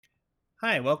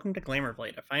Hi, welcome to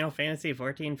Glamourblade, a Final Fantasy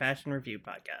XIV fashion review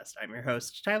podcast. I'm your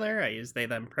host, Tyler. I use they,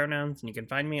 them pronouns, and you can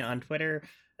find me on Twitter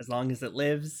as long as it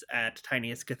lives at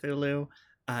Tiniest Cthulhu.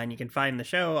 And you can find the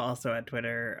show also at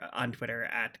Twitter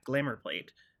at Glamourblade,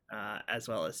 as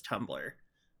well as Tumblr.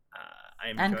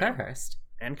 And co-host.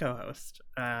 And co-host.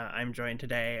 I'm joined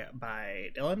today by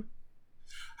Dylan.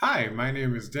 Hi, my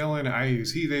name is Dylan. I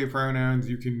use he, they pronouns.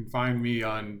 You can find me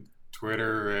on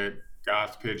Twitter at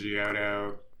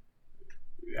GothPidgeotto,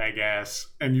 I guess.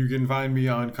 And you can find me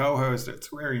on co-host at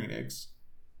Square Enix.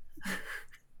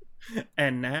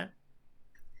 And Nat.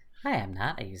 Hi, I'm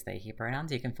Nat. I use they, he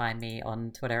pronouns. You can find me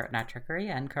on Twitter at NatTrickery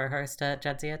and co-host at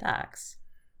Jedzia Dax.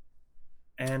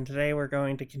 And today we're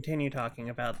going to continue talking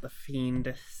about the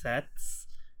Fiend sets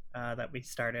that we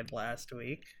started last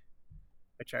week,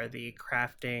 which are the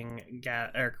crafting and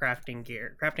gathering,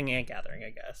 I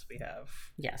guess. We have...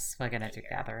 Yes, we're going to do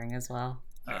gathering as well.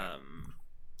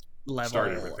 Level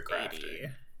Started with the crafting. 80.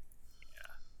 Yeah.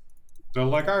 The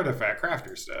artifact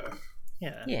crafter stuff.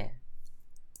 Yeah.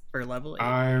 For level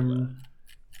 80.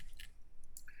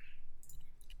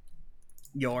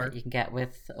 That you can get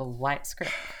with a white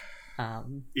script.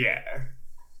 Yeah.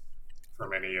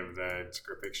 From any of the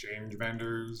script exchange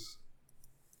vendors.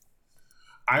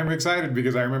 I'm excited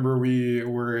because I remember we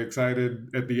were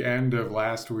excited at the end of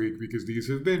last week because these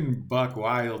have been buck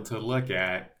wild to look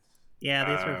at. Yeah,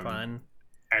 these were fun.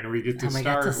 And we get to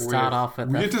start off with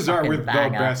the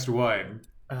best one.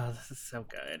 Oh, this is so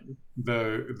good.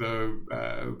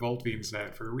 The Voltbeam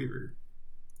set for Weaver.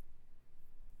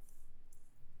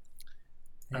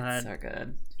 It's so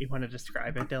good. You want to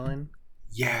describe it, Dylan?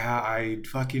 Yeah, I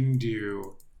fucking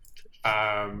do.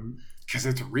 Because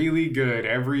it's really good.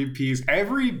 Every piece,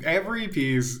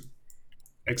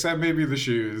 except maybe the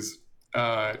shoes,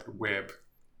 whip.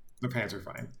 The pants are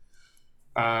fine.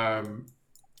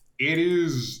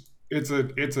 It's a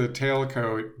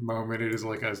tailcoat moment. It is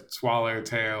like a swallow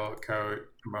tailcoat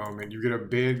moment. You get a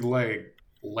big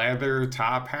leather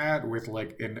top hat with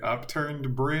an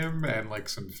upturned brim and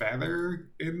some feather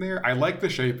in there. I like the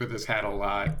shape of this hat a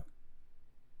lot.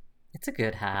 It's a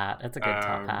good hat. It's a good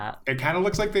top hat. It kind of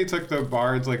looks like they took the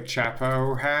bard's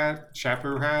chapeau hat,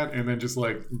 and then just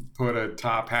put a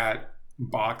top hat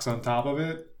box on top of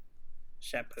it.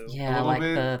 Chapeau. Yeah,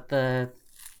 the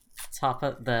top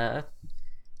of the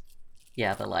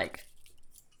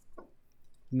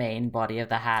main body of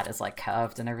the hat is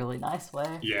curved in a really nice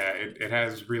way. Yeah, it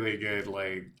has really good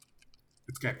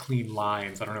it's got clean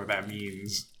lines. I don't know what that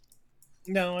means.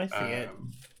 No, I see it.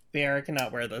 I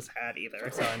cannot wear this hat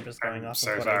either, so I'm just going off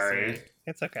of what I see.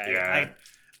 It's okay. Yeah.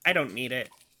 I don't need it.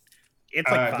 It's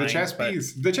fine, the chest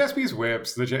piece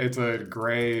whips. It's a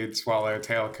gray swallow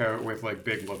tailcoat with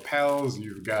big lapels.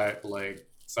 You've got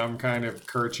some kind of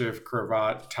kerchief,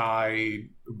 cravat, tie,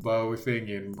 bow thing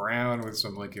in brown with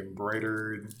some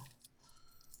embroidered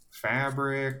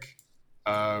fabric.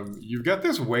 You've got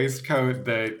this waistcoat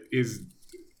that is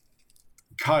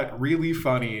cut really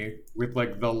funny with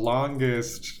the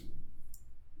longest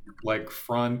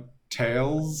front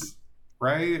tails,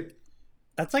 right?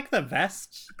 That's the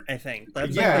vest, I think.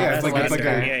 That's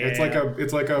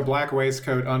it's like a black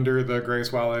waistcoat under the gray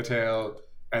swallowtail,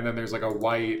 and then there's a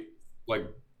white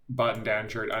button-down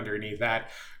shirt underneath that.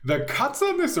 The cuts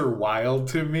on this are wild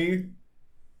to me.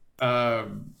 Yeah,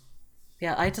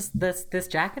 this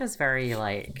jacket is very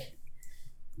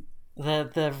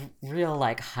the real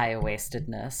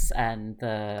high-waistedness and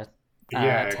the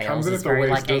it comes in at the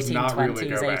very waist, does not really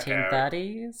go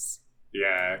 1830s.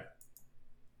 Yeah.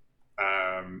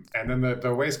 And then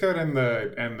the waistcoat and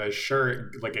the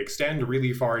shirt extend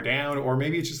really far down, or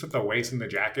maybe it's just that the waist in the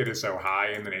jacket is so high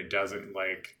and then it doesn't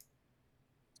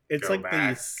it's go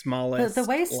back. The smallest. The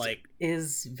waist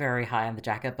is very high in the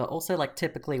jacket, but also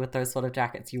typically with those sort of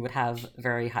jackets, you would have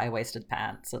very high-waisted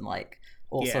pants and a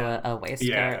waistcoat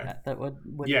that would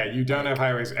you don't have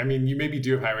high waist. I mean, you maybe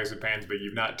do have high-waisted pants, but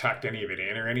you've not tucked any of it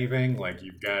in or anything.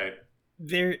 You've got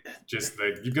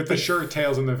you've got the shirt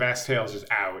tails and the vest tails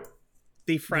just out.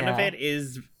 The front of it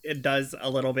does a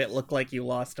little bit look like you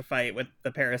lost a fight with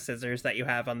the pair of scissors that you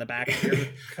have on the back of your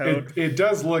coat. It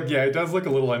does look a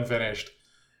little unfinished.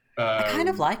 I kind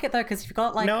of like it though, because you've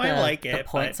got the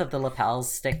points of the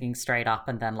lapels sticking straight up,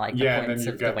 and then the points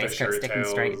of the waistcoat sticking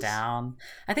straight down.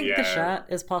 I think the shirt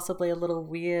is possibly a little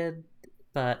weird,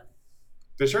 but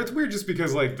the shirt's weird just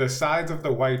because the sides of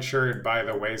the white shirt by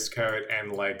the waistcoat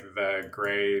and the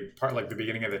gray part, the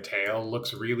beginning of the tail,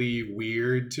 looks really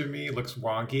weird to me. It looks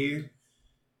wonky.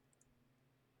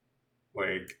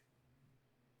 Where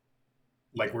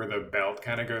the belt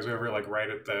kind of goes over,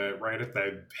 right at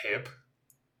the hip.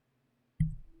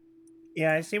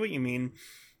 Yeah, I see what you mean.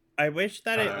 I wish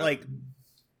that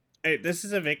this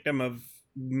is a victim of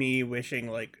me wishing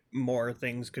like more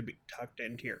things could be tucked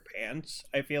into your pants.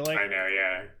 I feel like I know,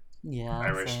 yeah. Yeah,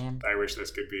 I wish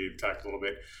this could be tucked a little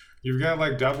bit. You've got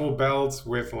like double belts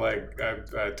with like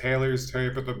a tailor's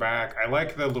tape at the back. I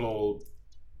like the little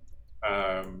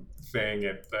thing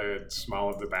at the small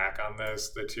of the back on this.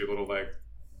 The two little like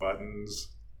buttons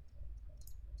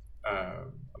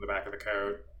on the back of the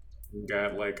coat. You've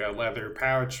got like a leather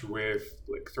pouch with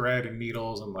like thread and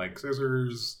needles and like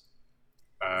scissors.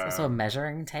 It's also a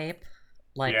measuring tape,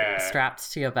 like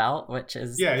strapped to your belt, which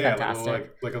is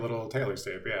fantastic. Like a little tailor's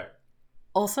tape, yeah.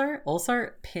 Also,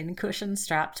 pincushion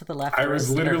strapped to the left. I was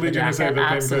literally going to say the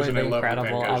pincushion. I love the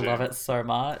pincushion. I love it so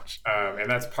much. And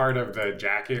that's part of the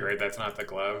jacket, right? That's not the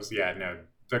gloves. Yeah, no,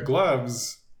 the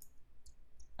gloves.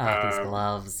 These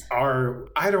gloves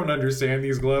I don't understand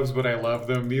these gloves, but I love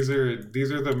them. These are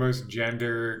the most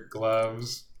gender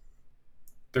gloves.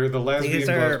 They're the lesbian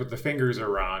gloves, but the fingers are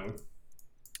wrong.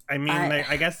 I mean,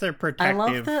 I guess they're protective.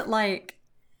 I love that, like.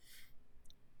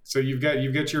 So you've got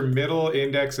your middle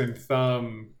index and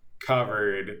thumb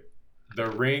covered. The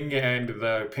ring and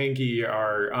the pinky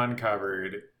are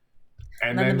uncovered.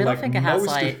 And then the middle finger has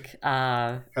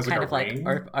kind of like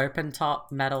open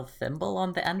top metal thimble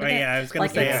on the end of it. Yeah, I was gonna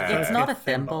say it's not a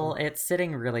thimble. It's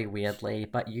sitting really weirdly,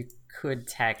 but you could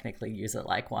technically use it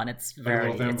like one. It's a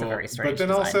very strange. But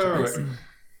then also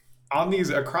on these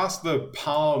across the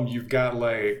palm, you've got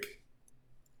like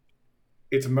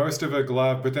it's most of a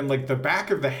glove, but then like the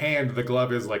back of the hand, the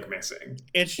glove is like missing.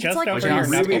 It's just like over your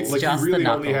knuckles. It's like just you really the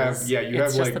knuckles. Only have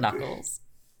it's just the knuckles.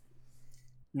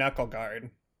 Knuckle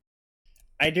guard.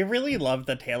 I do really love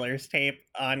the tailor's tape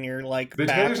on your like the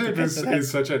back. Tailor's tape is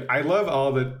such a. I love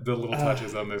all the little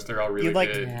touches on this. They're all really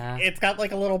good. Yeah. It's got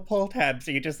like a little pull tab,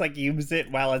 so you just like use it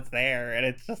while it's there, and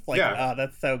it's just like oh,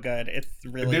 that's so good. It's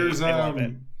really I love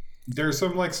it. There's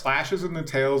some like slashes in the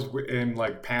tails in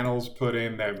like panels put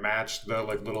in that match the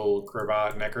like little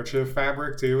cravat neckerchief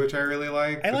fabric too, which I really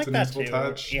like. I like that nice too.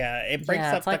 Touch. Yeah, it breaks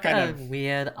up it's like the kind of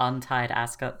weird untied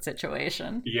ascot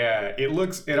situation. Yeah,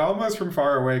 it almost from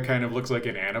far away kind of looks like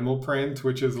an animal print,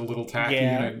 which is a little tacky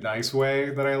in a nice way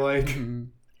that I like. Mm-hmm.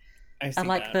 And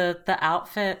like the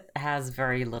outfit has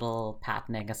very little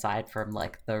patterning aside from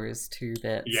like those two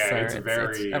bits. Yeah, so it's a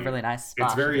really nice.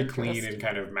 It's very clean and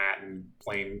kind of matte and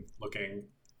plain looking,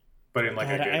 but in like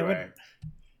a good way.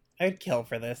 I would kill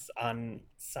for this on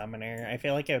Summoner. I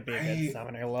feel like it would be a good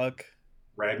Summoner look.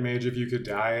 Red Mage, if you could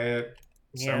dye it.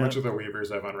 So much of the Weaver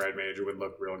stuff on Red Mage would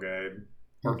look real good.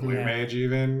 Or Blue Mage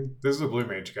even. This is a Blue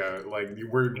Mage coat. Like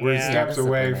we're steps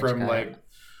away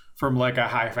from like a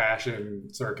high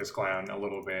fashion circus clown a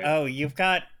little bit. Oh, you've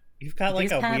got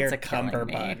like a weird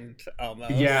cummerbund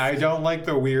almost. Yeah, I don't like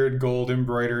the weird gold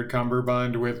embroidered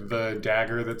cummerbund with the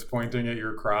dagger that's pointing at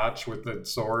your crotch with the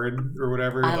sword or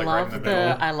whatever. I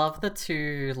love the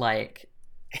two like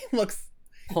it looks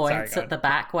points at the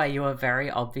back where you are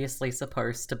very obviously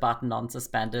supposed to button on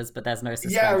suspenders, but there's no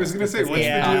suspenders. Yeah, I was gonna say, what's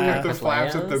the deal with the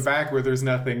flaps at the back where there's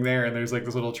nothing there and there's like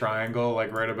this little triangle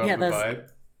like right above the butt?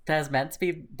 There's meant to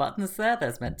be buttons there.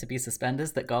 There's meant to be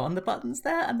suspenders that go on the buttons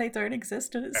there, and they don't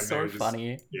exist, and it's so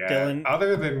funny. Yeah. Dylan,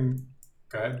 other than,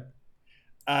 go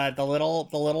ahead. The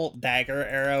little dagger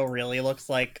arrow really looks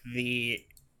like the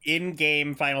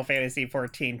in-game Final Fantasy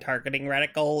XIV targeting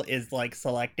reticle is like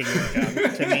selecting your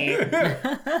junk to me.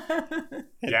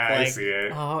 Yeah, I see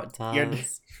it. Oh, it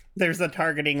does. There's a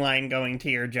targeting line going to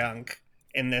your junk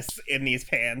in these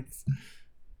pants.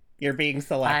 You're being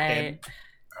selected.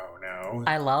 Oh no.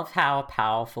 I love how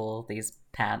powerful these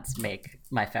pants make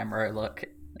my femoro look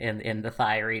in the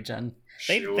thigh region.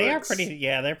 They are pretty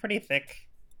they're pretty thick.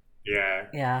 Yeah.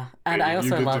 Yeah. And I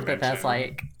also love that there's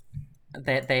like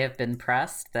they have been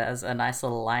pressed. There's a nice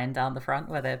little line down the front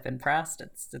where they've been pressed.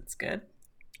 It's good.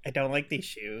 I don't like these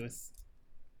shoes.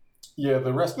 Yeah,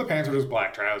 the rest of the pants are just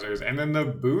black trousers, and then the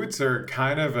boots are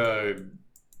kind of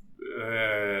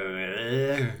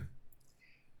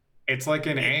it's like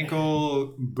an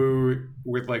ankle boot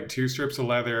with like two strips of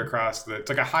leather across it's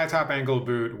like a high top ankle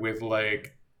boot with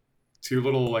like two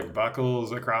little like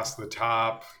buckles across the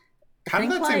top.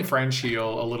 Kind of lets in French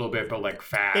heel a little bit, but like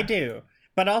fat. They do.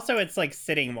 But also it's like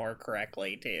sitting more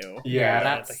correctly too. Yeah,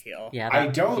 that's the heel. Yeah, I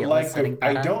don't like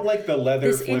the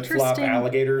leather flip flop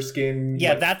alligator skin.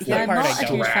 Yeah, that's the part I'm not a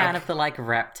huge fan of the like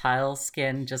reptile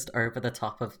skin just over the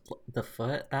top of the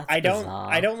foot. That's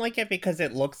bizarre. I don't like it because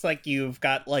it looks like you've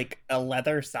got like a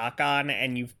leather sock on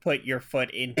and you've put your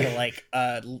foot into like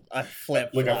a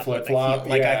flip like a flip flop,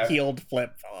 like a heeled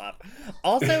flip flop.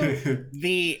 Also,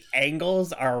 the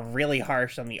angles are really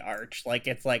harsh on the arch. Like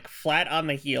it's like flat on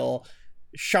the heel,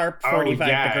 sharp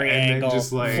 45-degree angle,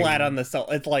 just like, flat on the sole.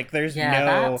 It's like there's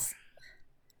no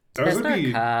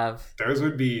curve. Those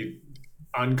would be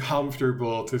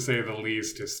uncomfortable to say the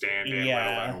least to stand in,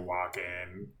 let alone walk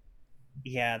in.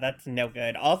 Yeah, that's no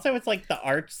good. Also, it's like the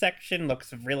arch section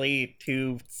looks really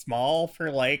too small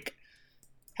for like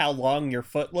how long your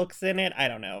foot looks in it. I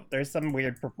don't know. There's some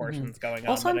weird proportions going on.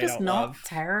 Also, I'm just not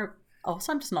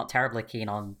terribly keen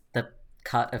on the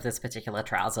cut of this particular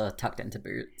trouser tucked into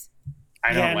boots.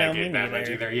 I don't like it that much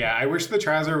either. Yeah, I wish the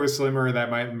trouser was slimmer. That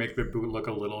might make the boot look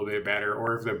a little bit better.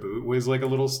 Or if the boot was like a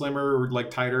little slimmer or like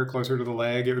tighter, closer to the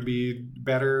leg, it would be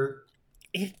better.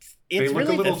 It's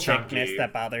really the thickness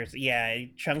that bothers. Yeah,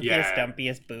 chunkiest,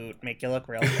 dumpiest boot, make you look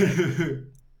real good.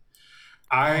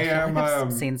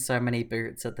 I've seen so many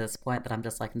boots at this point that I'm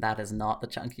just like, that is not the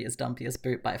chunkiest, dumpiest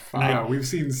boot by far. No, we've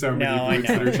seen so many boots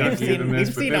that are chunkier than this.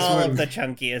 We've seen all of the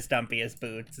chunkiest, dumpiest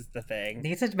boots is the thing.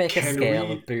 Need to make a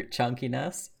scale of boot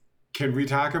chunkiness. Can we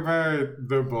talk about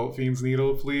the Bolt Fiend's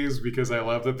needle, please? Because I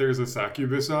love that there's a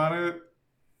succubus on it.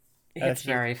 It's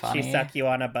very funny. She suck you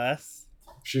on a bus?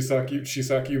 She suck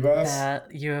you bus?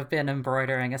 You have been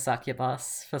embroidering a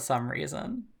succubus for some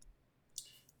reason.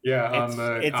 Yeah,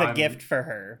 it's a gift for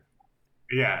her.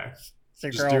 Yeah, it's a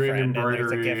girlfriend.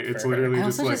 Embroidery. It's literally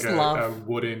just like a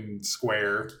wooden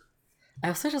square. I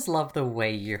also just love the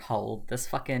way you hold this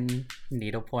fucking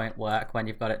needlepoint work when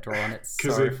you've got it drawn. It's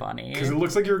so funny. Because it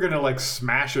looks like you're gonna like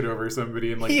smash it over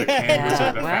somebody and like the canvas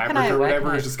or the fabric or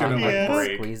whatever is just gonna like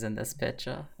break. Squeeze in this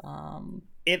picture.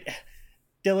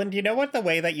 Dylan, do you know what the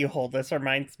way that you hold this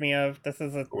reminds me of? This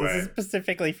is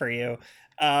specifically for you.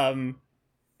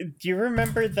 Do you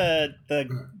remember the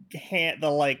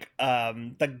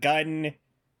gun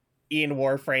in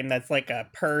Warframe that's like a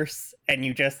purse and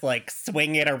you just like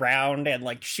swing it around and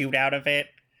like shoot out of it?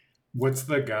 What's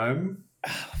the gun?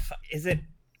 Was it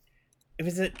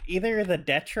either the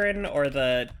Detron or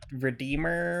the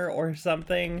Redeemer or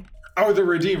something? Oh, the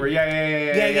Redeemer.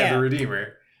 Yeah, the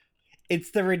Redeemer.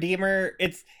 It's the Redeemer.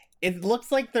 It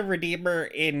looks like the Redeemer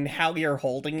in how you're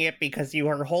holding it, because you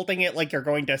are holding it like you're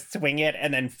going to swing it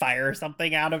and then fire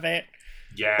something out of it.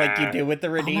 Yeah. Like you do with the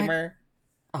Redeemer.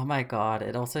 Oh my god,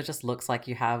 it also just looks like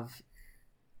you have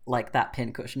like that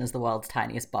pincushion is the world's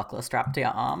tiniest buckler strapped to your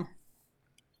arm.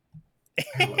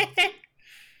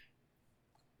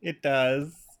 It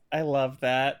does. I love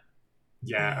that.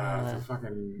 Yeah, the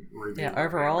fucking Redeemer. Yeah,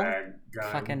 overall,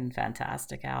 fucking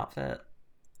fantastic outfit.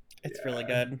 It's really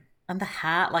good. And the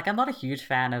hat, like, I'm not a huge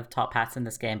fan of top hats in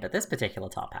this game, but this particular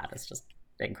top hat is just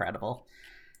incredible.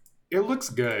 It looks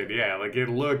good, yeah. Like it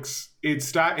looks a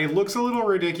little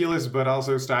ridiculous, but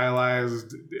also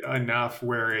stylized enough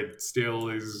where it still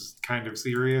is kind of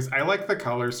serious. I like the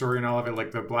color story and all of it.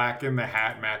 Like the black in the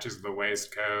hat matches the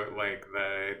waistcoat. Like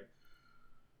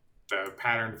the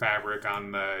pattern fabric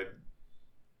on the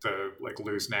like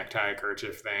loose necktie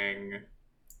kerchief thing,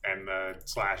 and the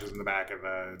slashes in the back of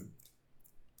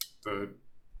the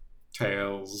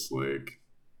tails, like.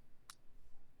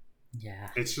 Yeah.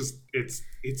 It's just it's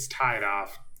tied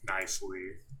off nicely.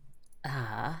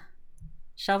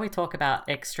 Shall we talk about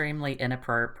extremely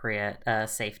inappropriate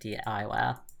safety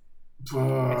eyewear?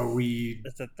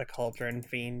 Is it the Cauldron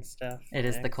Fiend stuff? It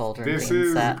is the Cauldron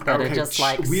Fiend set that are just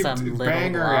like some little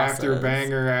banger glasses. after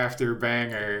banger after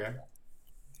banger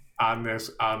on this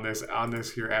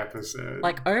here episode.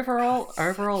 Like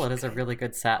overall it is a really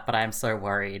good set, but I am so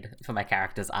worried for my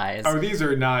character's eyes. Oh, these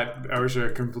are not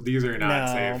OSHA. These are not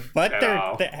safe. But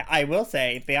I will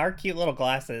say they are cute little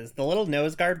glasses. The little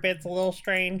nose guard bit's a little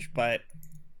strange, but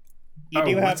you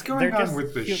do have. What's going on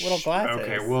with the cute little glasses?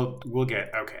 Okay, we'll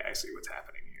get. Okay, I see what's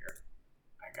happening here.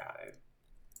 I got it.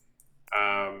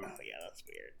 Oh yeah, that's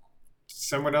weird.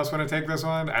 Someone else want to take this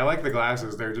one? I like the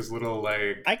glasses. They're just little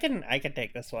like. I can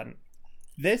take this one.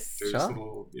 This.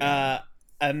 Little,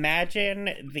 imagine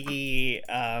the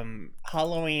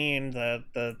Halloween,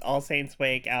 the All Saints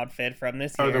Wake outfit from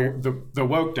this year. Oh, the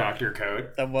woke doctor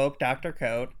coat. The woke doctor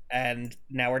coat, and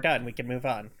now we're done. We can move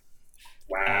on.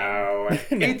 Wow,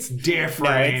 it's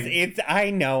different. It's.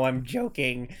 I know. I'm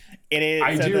joking. It is.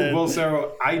 I do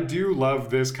love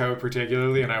this coat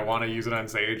particularly, and I want to use it on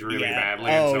Sage really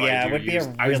badly. Oh, and so it would be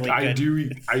a really good.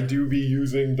 I do be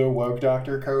using the woke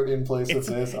doctor coat in place of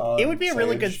this. It would be a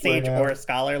really good Sage or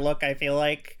Scholar look. I feel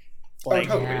like.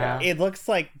 Totally, It looks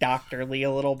like doctorly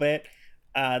a little bit.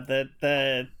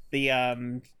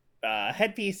 The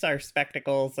headpiece are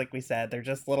spectacles, like we said. They're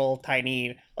just little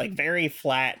tiny, like very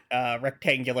flat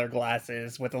rectangular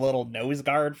glasses with a little nose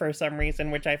guard for some reason,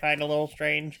 which I find a little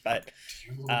strange. But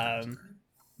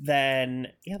then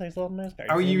there's a little nose guard.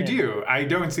 Oh, you do? I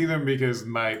don't see them because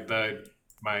the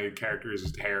my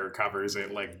character's hair covers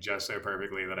it like just so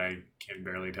perfectly that I can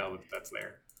barely tell that that's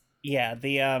there. Yeah,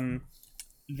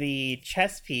 the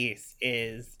chess piece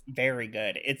is very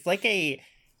good. It's like a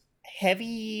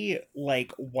heavy,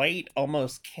 like white,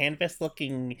 almost canvas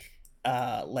looking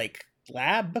like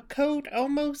lab coat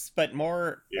almost, but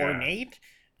more ornate.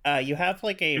 You have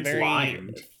like a very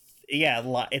lined.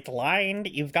 It's lined.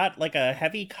 You've got like a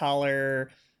heavy collar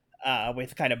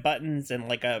with kind of buttons and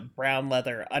like a brown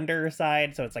leather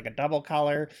underside, so it's like a double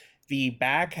collar. The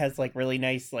back has like really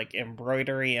nice like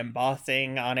embroidery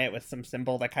embossing on it with some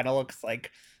symbol that kind of looks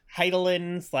like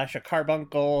Heidelin / a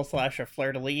carbuncle / a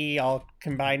fleur-de-lis all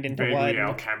combined into vaguely one.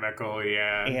 Alchemical,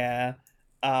 yeah.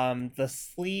 The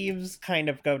sleeves kind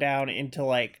of go down into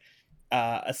like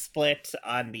a split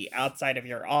on the outside of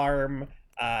your arm,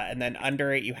 and then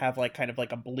under it you have like kind of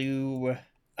like a blue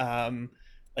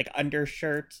like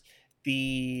undershirt.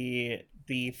 The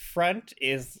front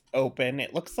is open.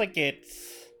 It looks like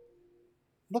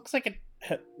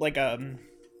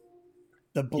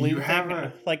the blue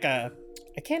thing, like a,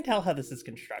 I can't tell how this is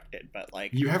constructed, but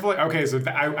like you have like, okay, so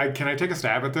I can I take a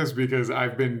stab at this because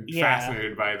I've been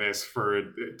fascinated by this for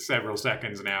several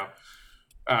seconds now.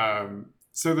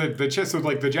 So the chest, so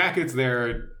like the jackets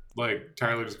there, like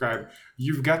Tyler described,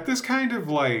 you've got this kind of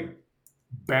like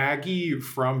baggy,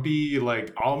 frumpy,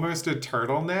 like almost a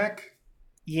turtleneck.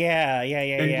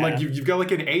 And like you've got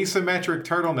like an asymmetric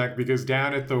turtleneck because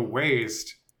down at the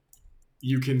waist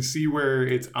you can see where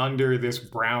it's under this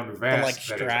brown vest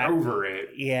that is over it.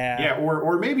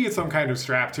 Or maybe it's some kind of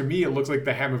strap. To me it looks like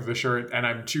the hem of the shirt, and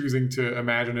I'm choosing to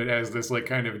imagine it as this like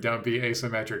kind of dumpy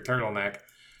asymmetric turtleneck.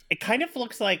 It kind of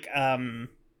looks like I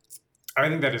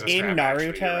think that is a strap, in Naruto.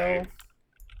 Actually, right?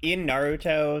 In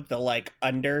Naruto, the like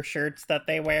undershirts that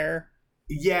they wear.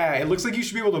 Yeah, it looks like you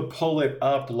should be able to pull it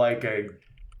up like a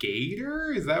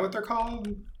gaiter. Is that what they're called?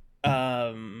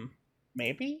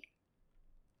 Maybe.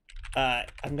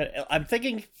 I'm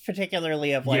thinking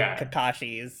particularly of like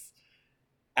Kakashi's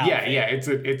outfit.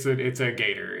 It's a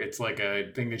gaiter. It's like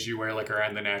a thing that you wear like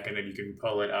around the neck, and then you can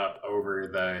pull it up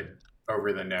over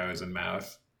the nose and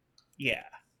mouth. Yeah,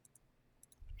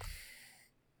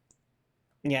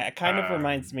 it kind of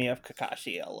reminds me of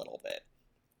Kakashi a little bit.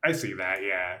 I see that,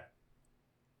 yeah.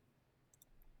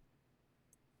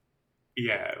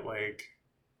 Yeah, like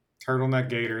turtleneck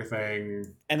gaiter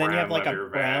thing. And then you have like a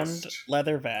brown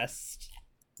leather vest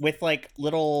with like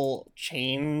little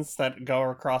chains that go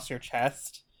across your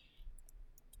chest.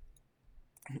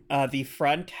 The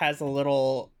front has a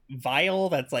little vial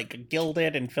that's like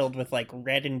gilded and filled with like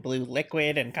red and blue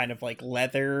liquid and kind of like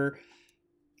leather.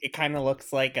 It kind of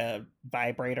looks like a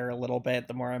vibrator a little bit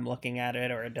the more I'm looking at it,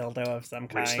 or a dildo of some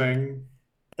kind. Which thing?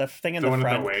 The thing in the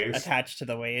front attached to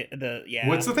the waist.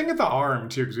 What's the thing at the arm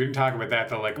too? Because we didn't talk about that.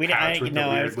 The like pouch with the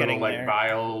weird little like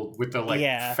vial with the like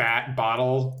fat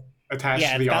bottle attached to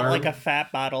the arm. Yeah, it's got like a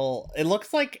fat bottle. It looks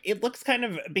kind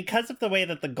of, because of the way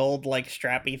that the gold like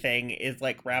strappy thing is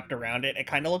like wrapped around it. It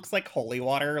kind of looks like holy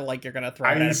water, like you're gonna throw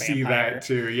it at a vampire. I see that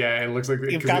too. Yeah, it looks like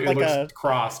it looks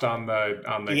crossed on the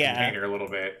container a little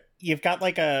bit. You've got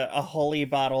like a holy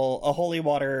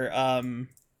water.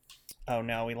 Oh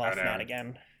no, we lost Nat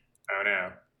again.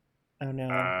 Oh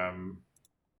no.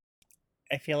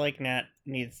 I feel like Nat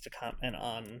needs to comment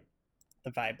on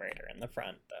the vibrator in the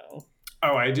front, though.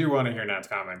 Oh, I do want to hear Nat's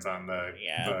comments on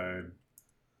the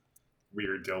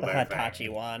weird dildo thing. The Hitachi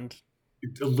wand.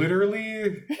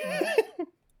 Literally.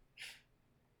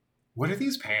 What do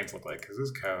these pants look like? Because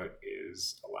this coat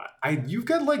is a lot. You've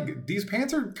got like, these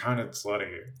pants are kind of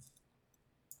slutty.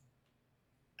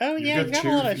 Oh yeah, you've got a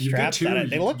lot of straps on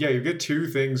it. You've got two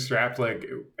things strapped like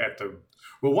at the.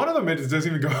 Well, one of them, it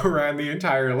doesn't even go around the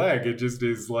entire leg. It just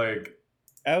is like.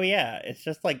 Oh yeah, it's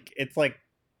just like it's like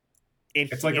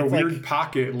a weird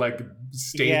pocket like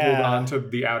stapled onto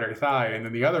the outer thigh, and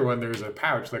then the other one there's a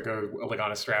pouch that goes like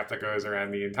on a strap that goes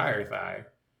around the entire thigh.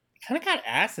 Kind of got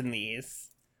ass in these.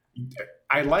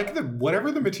 I like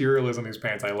whatever the material is on these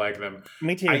pants. I like them.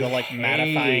 Me too. The like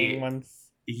mattifying ones.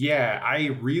 Yeah,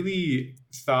 I really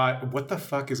thought, what the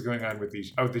fuck is going on with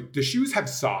these? Oh, the shoes have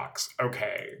socks.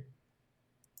 Okay.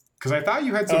 Because I thought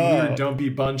you had some weird dumpy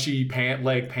bunchy pant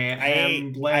leg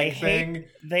thing.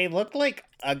 They look like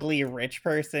ugly rich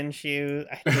person shoes.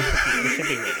 I should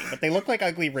be reading, but they look like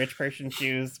ugly rich person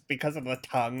shoes because of the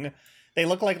tongue. They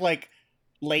look like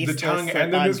lace the tongue,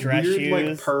 and then this weird shoes.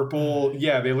 Like purple.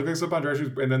 Yeah, they look like slip-on dress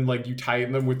shoes, and then like you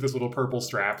tighten them with this little purple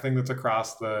strap thing that's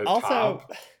across the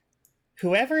top.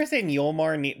 Whoever's in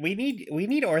Yulmore, we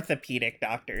need orthopedic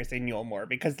doctors in Yulmore,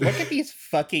 because look at these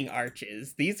fucking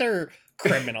arches. These are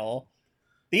criminal.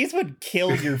 These would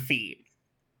kill your feet.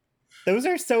 Those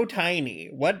are so tiny.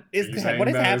 What is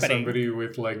happening? Somebody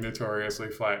with like notoriously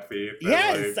flat feet.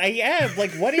 Yes, I am.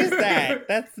 Like, what is that?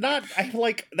 That's not.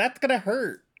 That's gonna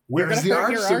hurt. Where's the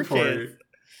arch support?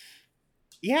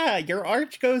 Yeah, your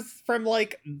arch goes from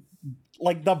like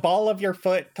the ball of your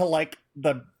foot to like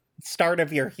the start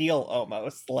of your heel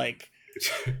almost. Like,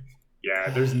 yeah,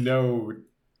 there's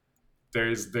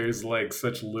like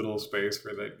such little space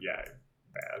for that. Yeah,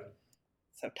 bad.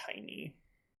 So tiny.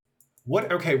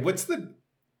 What? Okay, what's the?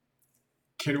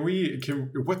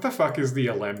 What the fuck is the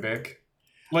Alembic?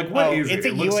 Like, what is it's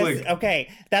it? It looks like, okay,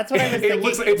 that's what I was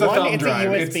thinking. It's a thumb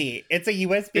drive. It's a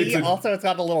USB. Also, it's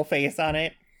got a little face on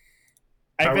it.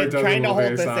 I've been trying to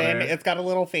hold this in. It's got a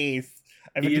little face.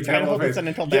 I've been trying to hold this in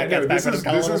until Dad gets back, but it's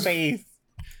got a little face.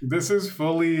 This is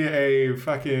fully a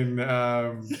fucking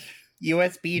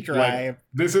USB drive.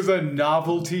 This is a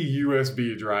novelty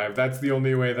USB drive. That's the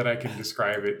only way that I can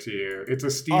describe it to you. It's a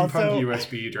steampunk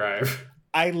USB drive.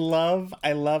 I love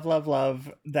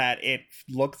that it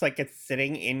looks like it's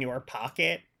sitting in your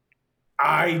pocket.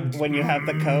 When you have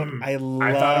the coat, I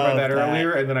thought about that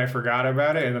earlier, and then I forgot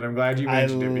about it, and then I'm glad you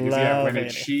mentioned it because when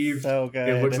it's sheathed, so good.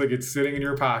 It looks like it's sitting in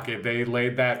your pocket. They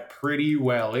laid that pretty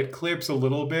well. It clips a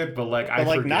little bit, but I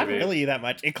forgive not really that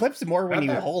much. It clips more when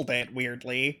you hold it.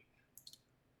 Weirdly.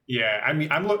 Yeah, I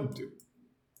mean, I'm looking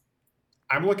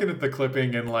at the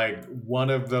clipping, and like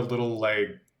one of the little like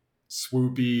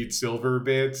swoopy silver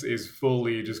bits is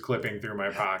fully just clipping through my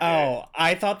pocket. Oh,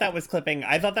 I thought that was clipping.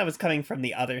 I thought that was coming from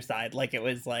the other side, like it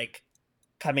was like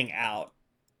coming out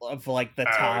of like the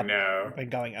top and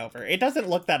going over. It doesn't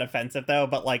look that offensive though,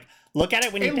 but like look at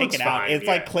it when you take it out. It's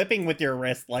like clipping with your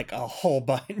wrist like a whole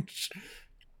bunch.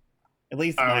 At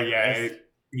least my wrist.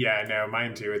 No,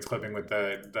 mine too. It's clipping with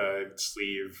the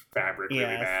sleeve fabric really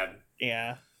bad.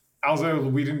 Yeah. Also,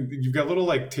 you've got little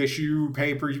like tissue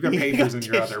paper. You've got papers in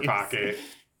your other pocket.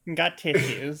 You got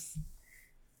tissues.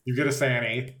 You get a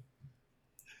Sanny.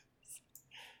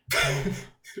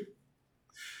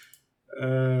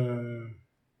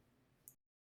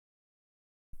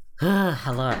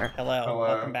 Hello.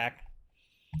 Welcome back.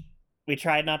 We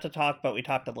tried not to talk, but we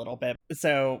talked a little bit.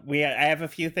 So I have a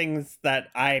few things that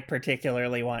I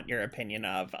particularly want your opinion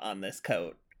of on this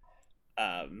coat.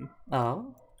 How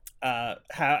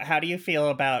do you feel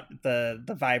about the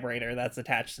vibrator that's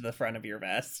attached to the front of your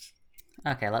vest?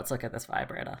 Okay, let's look at this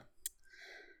vibrator.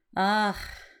 The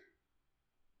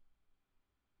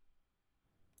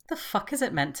fuck is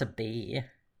it meant to be?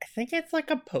 I think it's like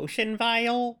a potion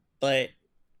vial,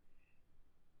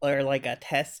 or like a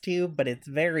test tube, but it's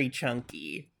very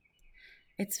chunky.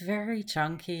 It's very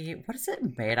chunky. What is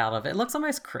it made out of? It looks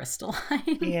almost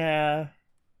crystalline. Yeah.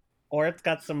 Or it's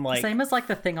got some like same as like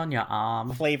the thing on your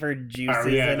arm, flavored juices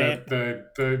in it. The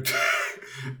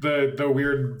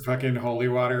weird fucking holy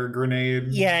water grenade.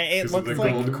 Yeah, it looks the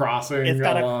like gold crossing. It's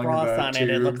got a cross on it.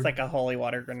 It looks like a holy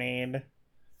water grenade.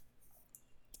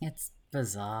 It's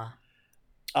bizarre.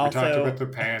 Also, we talked about the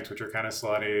pants, which are kind of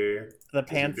slutty. The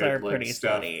pants are pretty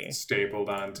slutty. Stapled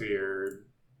onto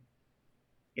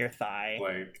your thigh.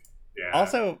 Like, yeah.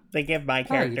 Also, they give my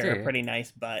character a pretty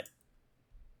nice butt.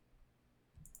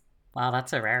 Wow,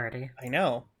 that's a rarity. I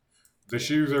know. The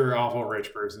shoes are awful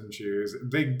rich person shoes.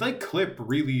 They like clip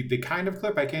really. They kind of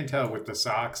clip. I can't tell with the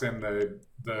socks and the.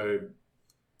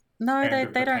 No,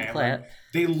 they don't clip.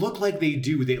 They look like they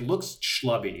do. They look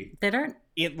schlubby. They don't.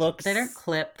 They don't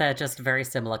clip. They're just very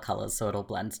similar colors, so it all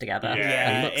blends together.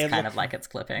 Yeah, it looks kind of like it's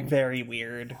clipping. Very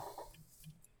weird.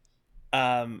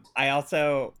 I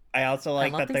also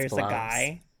like that there's gloves. a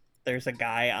guy. There's a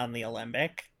guy on the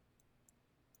Alembic.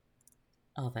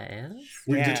 Oh, there is?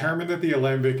 We've determined that the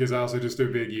Alembic is also just a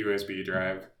big USB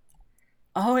drive.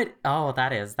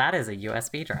 That is a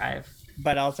USB drive.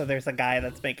 But also there's a guy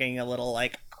that's making a little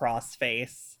like cross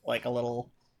face, like a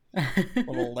little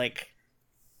like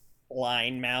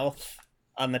line mouth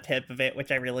on the tip of it,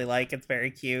 which I really like. It's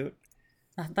very cute.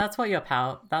 That's what your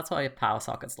power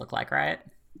sockets look like, right?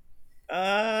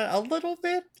 A little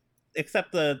bit.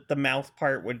 Except the mouth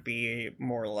part would be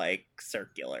more like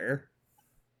circular.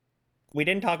 We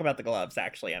didn't talk about the gloves,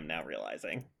 actually, I'm now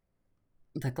realizing.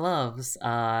 The gloves,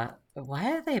 why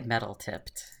are they metal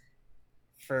tipped?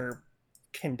 For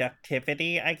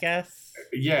conductivity, I guess?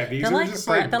 Yeah,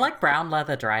 they're like brown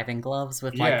leather driving gloves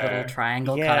with like little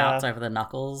triangle cutouts over the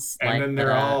knuckles, and like then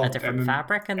they're all a different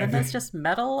fabric, and then there's just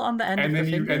metal on the end of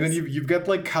the fingers. And then you've got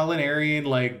like culinary,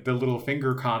 like the little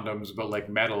finger condoms, but like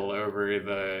metal over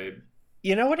the.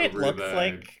 You know what it looks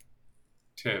like?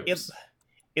 Tips.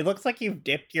 It looks like you've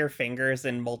dipped your fingers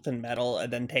in molten metal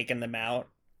and then taken them out.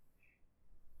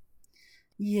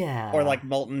 Yeah. Or like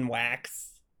molten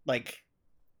wax, like,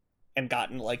 and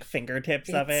gotten like fingertips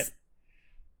of it.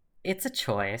 It's a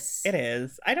choice. It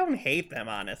is. I don't hate them,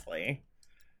 honestly.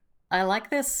 I like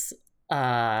this.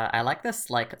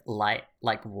 Like light,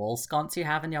 like wall sconce you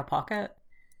have in your pocket.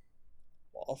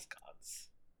 Wall sconce.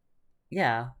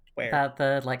 Yeah. Where?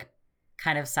 The like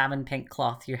kind of salmon pink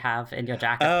cloth you have in your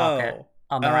jacket pocket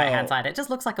on the right hand side. It just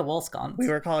looks like a wall sconce. We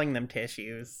were calling them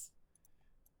tissues.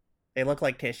 They look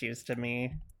like tissues to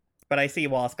me, but I see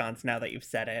wall sconce now that you've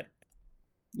said it.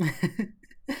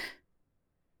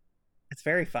 It's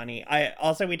very funny.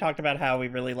 We talked about how we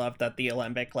really love that the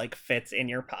alembic like fits in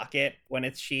your pocket when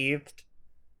it's sheathed.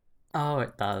 Oh,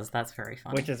 it does. That's very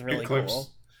funny. Which is really cool.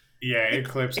 Yeah, it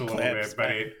clips a little bit,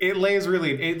 but it lays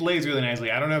really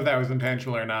nicely. I don't know if that was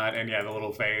intentional or not. And yeah, the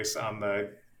little face on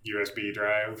the USB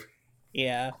drive.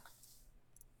 Yeah.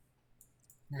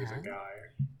 There's a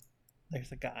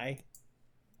guy.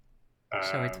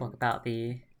 Shall we talk about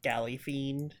the Galley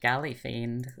Fiend? Galley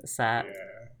Fiend set. Yeah.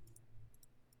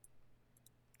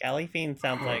 Galley Fiend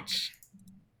sounds like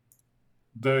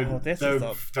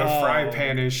the fry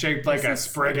pan is shaped like a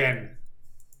Spriggan.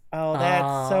 Oh,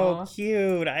 that's so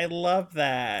cute. I love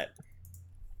that.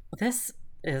 This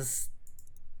is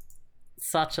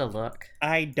such a look.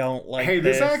 I don't like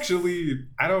this actually...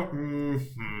 I don't...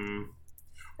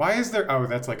 Why is there... Oh,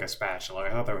 that's like a spatula.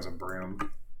 I thought that was a broom.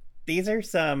 These are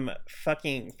some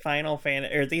fucking Final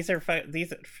Fantasy... Or these are fucking...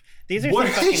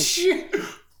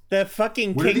 The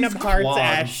fucking Kingdom Hearts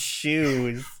ass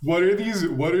shoes. What are these?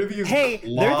 Hey,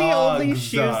 they're the only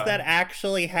shoes that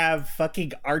actually have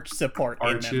fucking arch support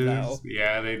in them, though.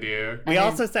 Yeah, they do. We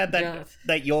also said that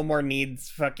Yolmor needs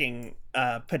fucking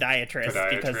podiatrists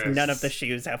because none of the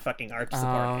shoes have fucking arch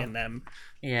support in them.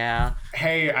 Yeah.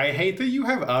 Hey, I hate that you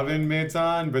have oven mitts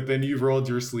on, but then you've rolled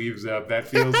your sleeves up. That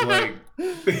feels like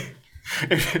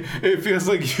it feels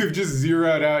like you've just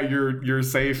zeroed out your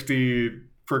safety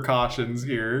precautions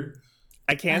here.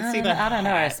 I can't see that. I don't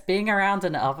know. It's being around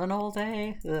an oven all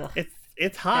day. Ugh.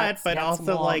 It's hot, but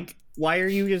also like, why are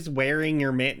you just wearing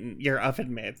your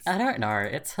oven mitts? I don't know.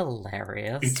 It's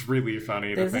hilarious. It's really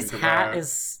funny to think about. This hat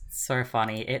is so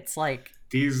funny. It's like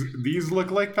these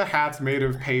look like the hats made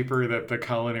of paper that the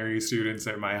culinary students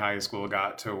at my high school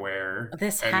got to wear.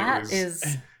 This hat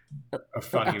is a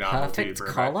funny novelty perfect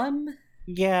column.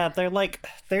 Yeah, they're like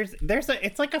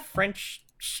it's like a French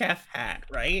chef hat,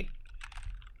 right?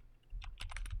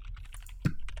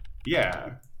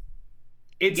 Yeah,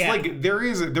 it's like there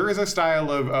is a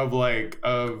style of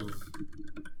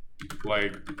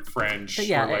French. But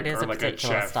yeah, or it is a particular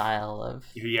chef style of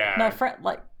Is it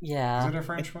a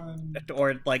French one?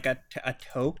 Or like a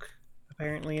toque,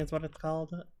 apparently is what it's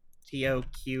called.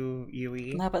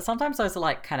 TOQUE. No, but sometimes those are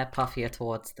like kind of puffier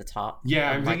towards the top.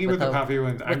 Yeah, I'm thinking with the puffy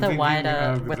ones. With a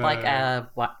wider, with like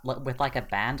a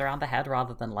band around the head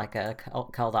rather than like a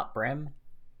curled up brim.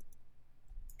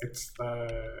 It's I'm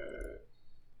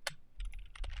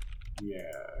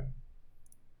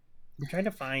trying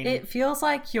to find. It feels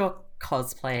like you're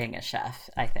cosplaying a chef.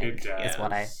 I think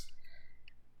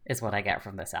is what I get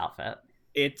from this outfit.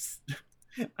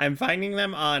 I'm finding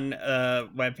them on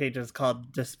web pages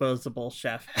called disposable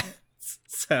chef hats.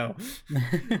 So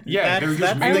yeah, they're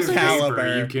just really the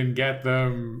caliber. You can get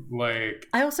them like.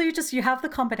 You have the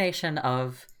combination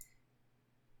of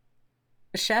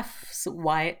chef's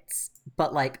whites,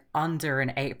 but like under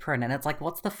an apron, and it's like,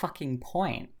 what's the fucking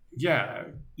point? Yeah.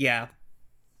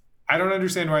 I don't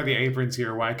understand why the apron's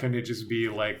here. Why couldn't it just be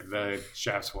like the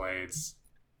chef's whites?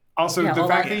 Also, the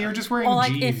fact that you're just wearing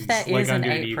jeans, if there is an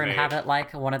apron, it. have it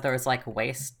like one of those like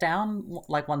waist down,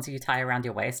 like ones you tie around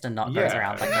your waist and not goes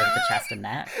around like over the chest and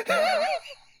neck.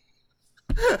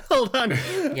 Hold on.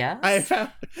 Yeah.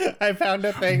 I found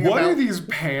a thing. What are these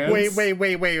pants? Wait,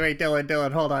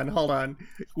 Dylan, hold on.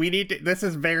 We need to. This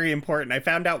is very important. I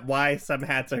found out why some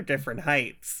hats are different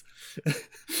heights.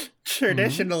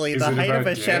 Traditionally, the height of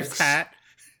a chef's hat.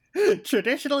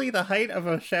 Traditionally, the height of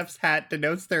a chef's hat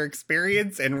denotes their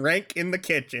experience and rank in the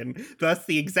kitchen. Thus,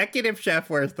 the executive chef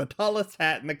wears the tallest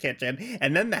hat in the kitchen,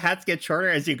 and then the hats get shorter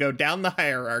as you go down the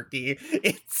hierarchy.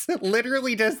 It's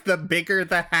literally just the bigger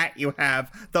the hat you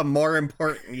have, the more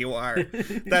important you are.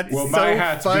 That's my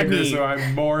hat's funny. Bigger, so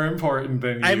I'm more important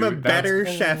than you. I'm a better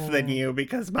chef than you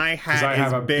because my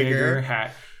hat is bigger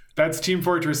hat. That's Team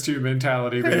Fortress 2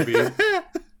 mentality, baby.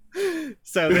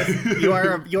 So you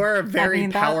are a very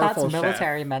powerful that's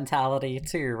military chef. Mentality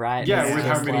too, right? Yeah, it's with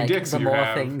how many dicks the you more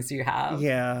have. things you have.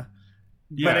 Yeah,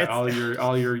 but all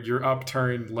your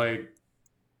upturned like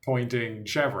pointing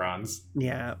chevrons.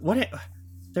 Yeah,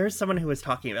 there's someone who was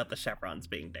talking about the chevrons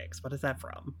being dicks. What is that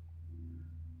from?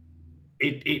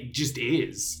 It just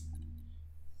is.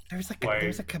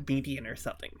 There's a comedian or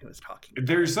something who was talking.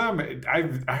 There's some I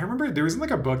remember there was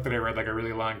like a book that I read like a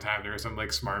really long time. There was some like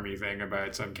smarmy thing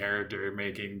about some character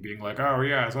being like, oh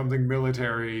yeah, something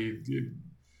military.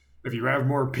 If you have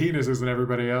more penises than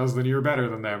everybody else, then you're better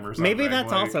than them, or something. Maybe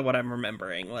that's like, also what I'm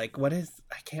remembering. Like, what is?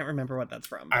 I can't remember what that's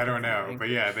from. I don't know, but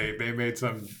yeah, they made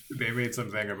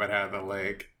something about how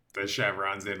the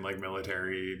chevrons in like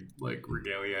military like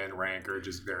regalia and rank are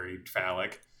just very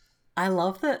phallic. I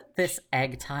love that this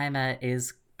egg timer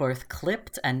is both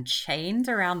clipped and chained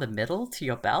around the middle to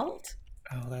your belt.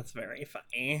 Oh, that's very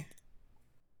funny.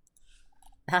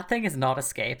 That thing is not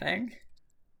escaping.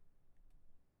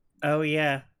 Oh,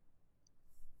 yeah.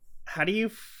 How do you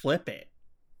flip it?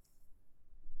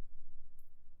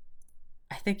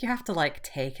 I think you have to, like,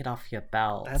 take it off your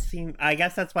belt. I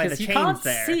guess that's why the chain's there. Because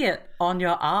you can't see it on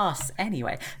your ass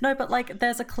anyway. No, but, like,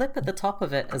 there's a clip at the top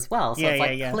of it as well. So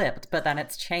it's, clipped, but then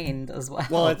it's chained as well.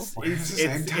 Well,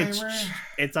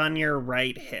 it's on your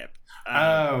right hip.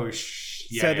 So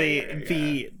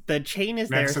the chain is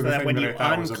there so that when you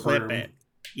unclip it...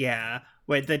 Yeah.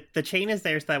 Wait, the chain is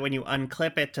there so that when you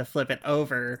unclip it to flip it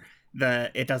over,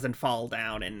 it doesn't fall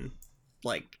down and,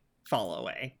 like, fall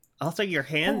away. Also, your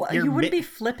hand... you wouldn't be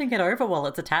flipping it over while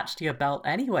it's attached to your belt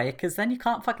anyway, because then you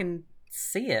can't fucking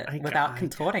see it without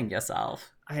contorting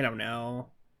yourself. I don't know.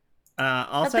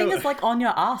 Also, that thing is, like, on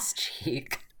your ass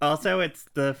cheek. Also,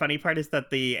 the funny part is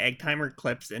that the egg timer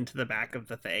clips into the back of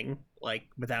the thing, like,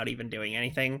 without even doing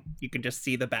anything. You can just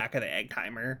see the back of the egg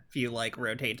timer if you, like,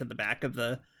 rotate to the back of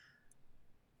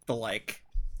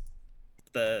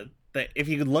if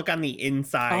you could look on the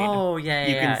inside,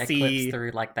 you can see it clips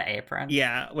through like the apron.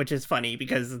 Yeah, which is funny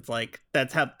because it's like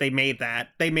that's how they made that.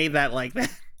 They made that like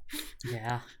that.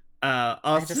 Yeah.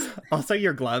 Also,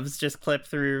 your gloves just clip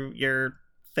through your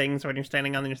things when you're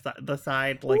standing on the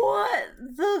side. Like, what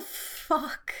the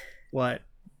fuck? What?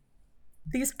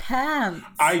 These pants.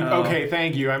 Okay,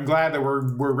 thank you. I'm glad that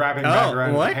we're wrapping back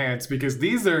around the pants because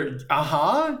these are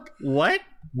What?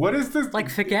 What is this? Like,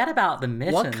 forget about the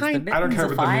mittens. What kind? The mittens I don't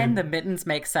care are fine. The mittens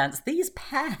make sense. These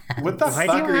pants. What the fuck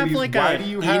are these? Why do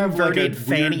you have inverted like a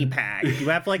fanny weird... pack? You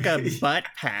have like a butt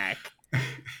pack.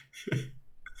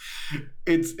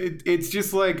 It's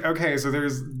just like, okay, so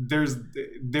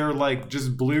they're like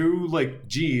just blue like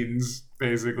jeans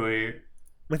basically.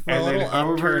 With a little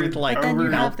upturned, like, then you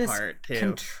have this part, too.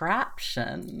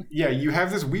 Contraption. Yeah, you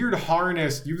have this weird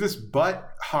harness. You have this butt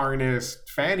harness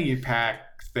fanny pack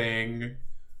thing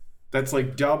that's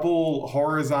like double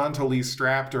horizontally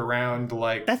strapped around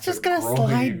like. That's just gonna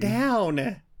slide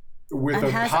down. With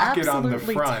a pocket on the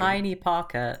front, tiny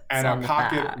pocket, and a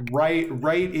pocket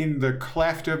right in the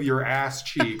cleft of your ass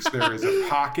cheeks. There is a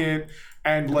pocket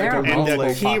and like a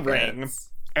little key ring.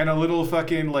 And a little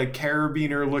fucking, like,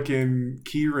 carabiner-looking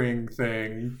keyring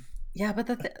thing. Yeah, but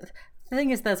the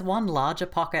thing is, there's one larger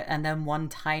pocket and then one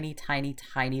tiny, tiny,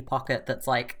 tiny pocket that's,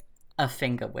 like, a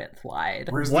finger width wide.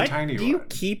 Where's the tiny one? What do you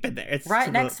keep in there? It's right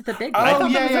next to the big one. Oh,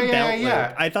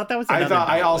 yeah. I thought that was another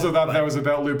I also thought that was a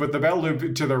belt loop, but the belt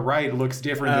loop to the right looks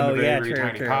different than the very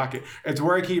tiny pocket. It's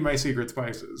where I keep my secret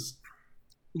spices.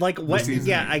 Like, what?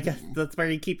 Yeah, I guess that's where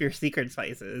you keep your secret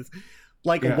spices.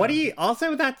 Like, what do you...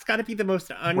 Also, that's got to be the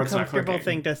most uncomfortable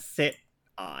thing to sit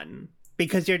on.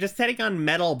 Because you're just sitting on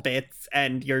metal bits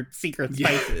and your secret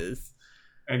spices.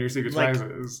 And your secret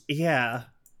spices. Yeah.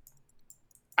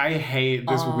 I hate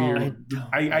this weird...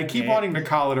 I keep wanting to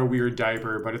call it a weird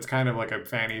diaper, but it's kind of like a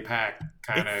fanny pack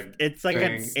kind of It's like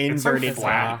thing. an inverted it's so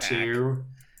flat, too.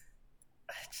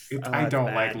 I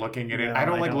don't like looking at it. I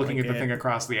don't like looking at the thing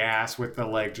across the ass with the,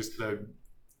 like, just the...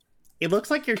 It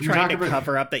looks like you're trying to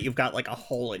cover up that you've got like a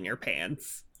hole in your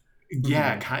pants.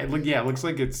 Yeah, it looks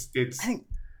like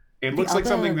it looks like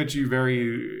something that you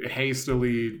very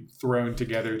hastily thrown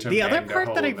together to. The other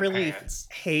part that I really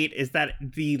hate is that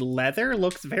the leather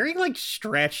looks very like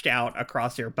stretched out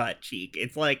across your butt cheek.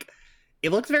 It's like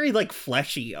it looks very like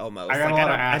fleshy almost. I got like, a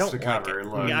lot of ass to cover.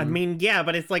 Yeah, I mean, yeah,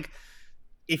 but it's like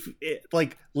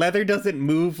like leather doesn't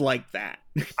move like that.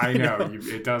 I know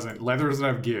it doesn't. Leather doesn't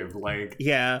have give. Like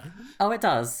yeah. Oh, it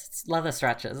does. Leather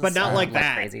stretches, but not like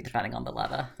that. Crazy, depending on the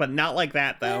leather. But not like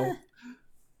that though.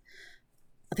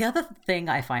 The other thing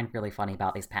I find really funny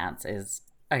about these pants is,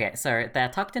 okay, so they're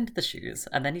tucked into the shoes,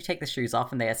 and then you take the shoes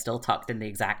off, and they are still tucked in the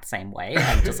exact same way,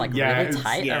 and just like really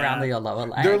tight around your lower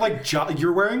leg. They're like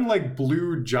you're wearing like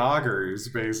blue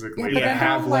joggers, basically. Yeah, that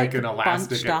have like an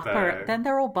elastic at the... Then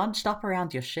they're all bunched up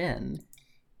around your shin.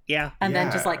 Yeah. And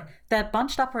then just like, they're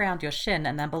bunched up around your shin,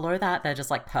 and then below that, they're just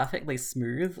like perfectly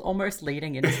smooth, almost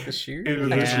leading into the shoe. Into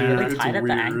the shoe. Really tight at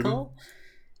the ankle.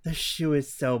 The shoe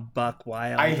is so buck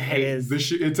wild. I hate the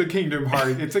shoe. It's a Kingdom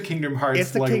Hearts. It's a Kingdom Hearts.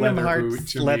 It's the like, Kingdom leather Hearts boot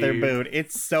to leather me. boot.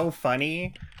 It's so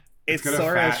funny. It's got a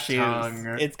Sora's fat shoes.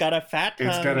 tongue. It's got a fat tongue.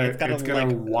 It's got a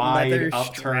like, wide leather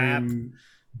upturned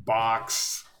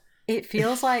box. It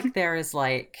feels like there is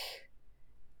like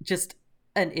just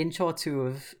an inch or two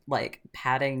of like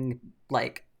padding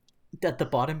like at the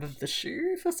bottom of the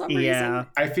shoe for some reason.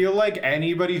 I feel like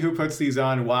anybody who puts these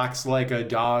on walks like a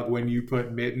dog when you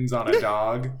put mittens on a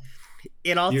dog.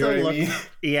 It also you know looks. I mean?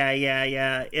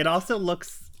 Yeah. It also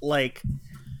looks like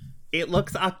it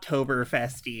looks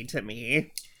Oktoberfesty to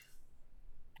me.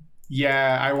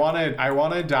 Yeah, I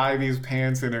want to dye these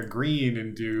pants in a green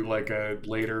and do like a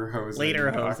later Hosen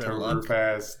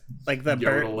Oktoberfest. Like the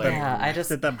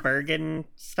the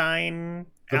Bergenstein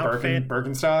outfit.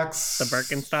 Birkenstocks. The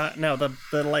Birkenstock. No, the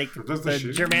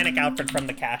Germanic outfit from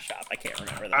the cash shop. I can't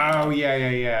remember that. Oh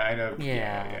yeah. I know.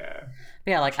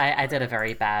 Yeah, like I did a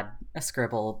very bad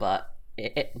scribble, but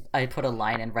I put a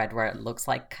line in red where it looks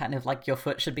like kind of like your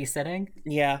foot should be sitting.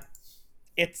 Yeah,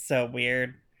 it's so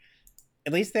weird.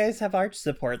 At least they have arch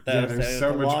support, though,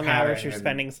 so the long hours you're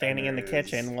spending standing in the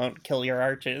kitchen won't kill your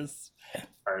arches.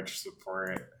 Arch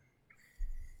support.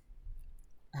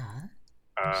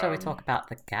 Shall we talk about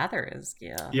the Gatherer's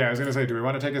gear? Yeah, I was gonna say, do we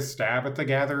want to take a stab at the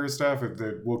Gatherer stuff?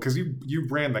 Because you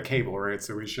ran the cable, right?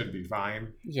 So we should be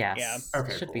fine. Yes. Yeah.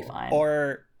 Okay. Should be fine.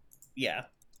 Or, yeah,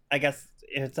 I guess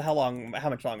it's how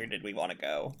much longer did we want to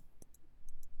go?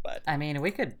 But I mean, we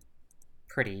could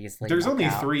pretty easily. There's only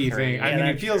three things. I mean,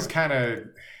 it feels kind of.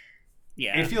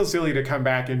 Yeah. It feels silly to come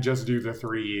back and just do the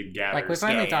 3 Gatherers. Like we've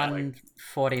only done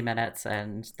 40 minutes,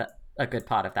 and a good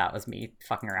part of that was me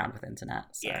fucking around with internet.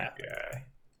 So. Yeah.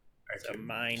 The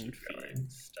minefield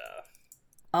stuff.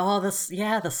 Oh, the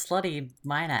slutty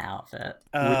miner outfit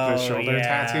with the shoulder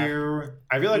tattoo.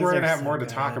 I feel like we're gonna have more to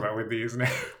talk about with these now.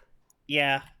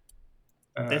 Yeah,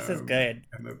 this is good.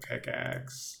 And the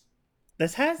pickaxe.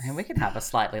 This has. And we could have a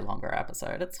slightly longer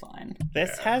episode. It's fine.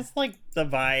 This has like the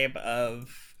vibe of,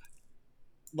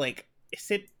 like, is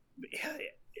it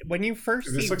when you first?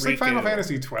 This see looks Riku, like Final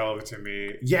Fantasy 12 to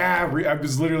me. Yeah, I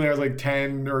was like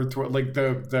 10 or 12, like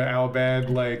the Albed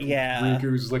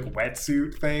Riku's like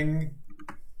wetsuit thing.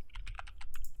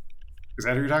 Is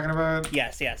that who you're talking about?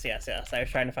 Yes. I was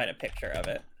trying to find a picture of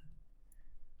it.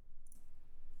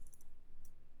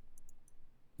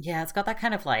 Yeah, it's got that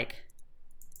kind of like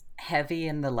heavy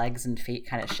in the legs and feet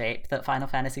kind of shape that Final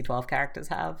Fantasy 12 characters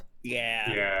have.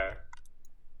 Yeah.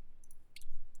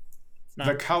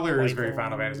 The color is very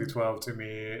Final Fantasy 12 to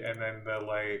me, and then the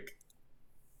like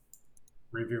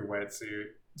Riku wetsuit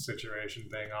situation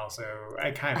thing also. I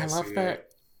kind of see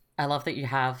it. I love that you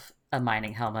have a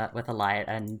mining helmet with a light,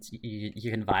 and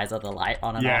you can visor the light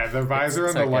on and off. Yeah, the visor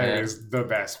on the light is the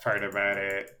best part about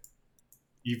it.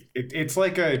 It's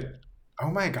like oh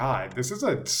my god, this is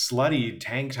a slutty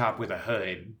tank top with a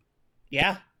hood.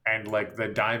 Yeah. And like the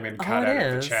diamond cut out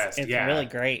of the chest. It's really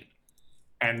great.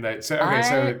 And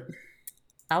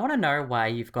I want to know why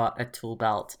you've got a tool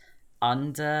belt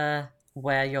under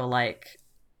where your like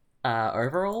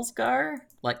overalls go,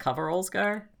 like coveralls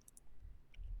go.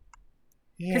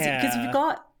 Yeah. Because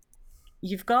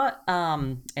you've got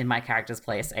in my character's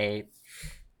place a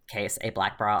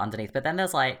black bra underneath, but then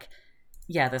there's like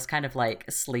this kind of like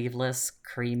sleeveless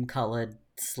cream colored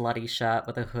slutty shirt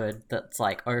with a hood that's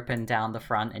like open down the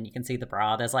front and you can see the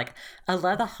bra. There's like a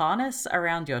leather harness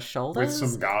around your shoulders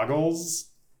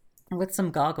with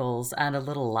some goggles and a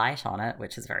little light on it,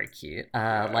 which is very cute.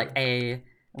 Like a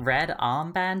red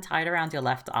armband tied around your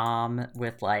left arm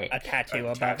with like a tattoo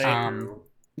above it.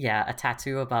 A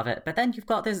tattoo above it. But then you've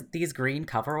got these green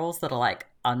coveralls that are like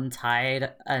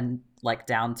untied and like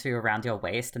down to around your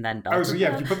waist and then belted. Oh, so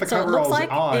yeah, if you put the coveralls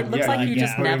on, it looks like you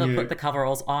just never put the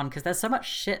coveralls on because there's so much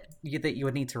shit that you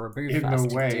would need to remove in first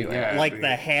the way, to do it. Like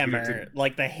the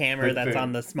hammer, that's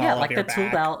on the small of your back. Like the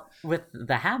tool belt with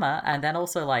the hammer, and then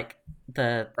also like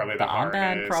the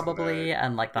armband probably,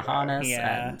 and like the harness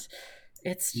and.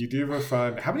 You do have a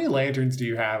fun. How many lanterns do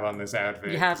you have on this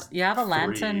outfit? You have a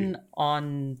lantern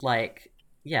on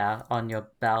on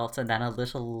your belt, and then a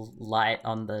little light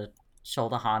on the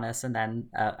shoulder harness, and then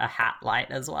a hat light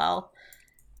as well.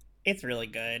 It's really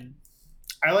good.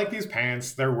 I like these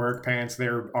pants. They're work pants.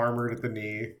 They're armored at the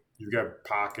knee. You've got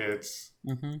pockets.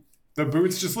 Mm-hmm. The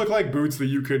boots just look like boots that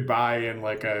you could buy in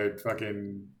like a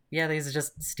fucking. Yeah, these are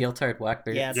just steel-toed work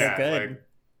boots. Yeah, they're good. Like,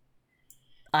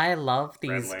 I love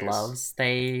these gloves.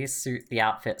 They suit the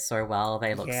outfit so well.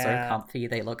 They look so comfy.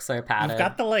 They look so padded. You've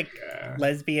got the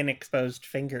lesbian exposed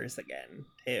fingers again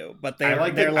too, but they're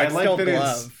still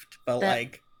gloved. But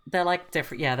they're like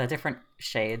different. Yeah, they're different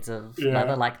shades of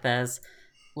leather. Like there's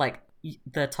like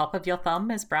the top of your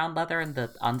thumb is brown leather, and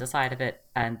the underside of it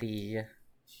and the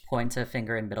pointer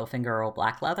finger and middle finger are all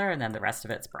black leather, and then the rest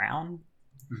of it's brown.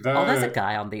 There's a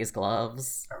guy on these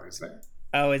gloves. Oh, is there?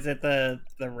 Oh, is it the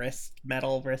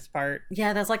metal wrist part?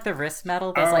 Yeah, there's like the wrist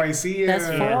metal. There's I see. There's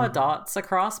 4 dots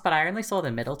across, but I only saw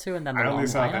the middle 2 and then the long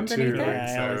line underneath it.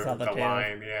 Yeah, I only saw the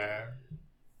line. Yeah.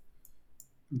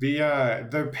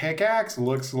 The pickaxe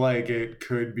looks like it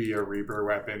could be a Reaper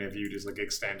weapon if you just like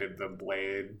extended the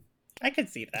blade. I could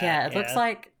see that. Yeah, it looks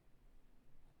like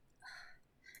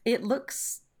it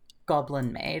looks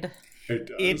goblin made. It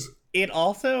does. It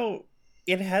also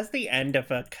has the end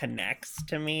of a connects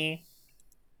to me.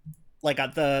 Like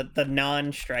the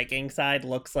non-striking side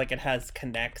looks like it has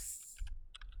connects.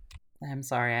 I'm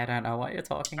sorry, I don't know what you're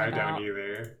talking about. I don't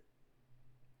either.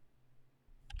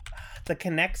 The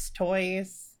connects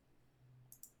toys.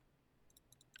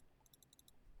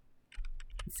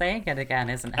 Saying it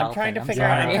again isn't helping. I'm trying to figure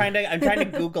out. I'm trying to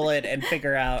Google it and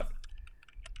figure out.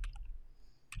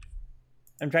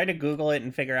 I'm trying to Google it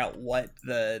and figure out what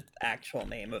the actual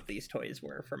name of these toys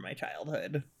were from my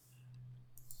childhood.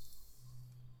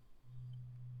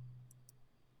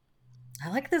 I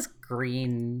like this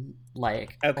green,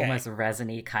 like, almost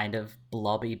resiny kind of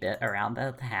blobby bit around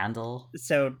the handle.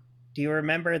 So, do you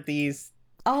remember these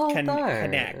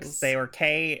connects? They were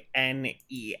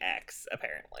K-N-E-X,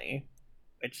 apparently.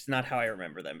 Which is not how I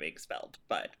remember them being spelled,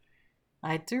 but...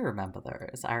 I do remember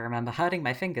those. I remember hurting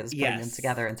my fingers putting them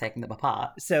together and taking them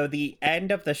apart. So the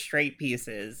end of the straight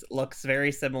pieces looks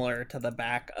very similar to the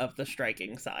back of the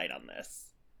striking side on this.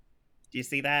 Do you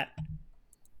see that?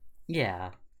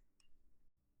 Yeah.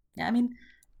 Yeah, I mean,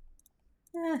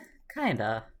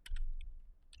 kinda.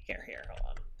 Here, hold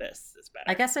on. This is better.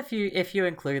 I guess if you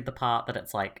include the part that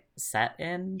it's like set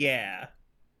in. Yeah.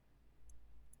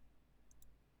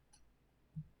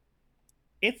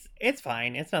 It's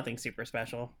fine. It's nothing super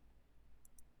special.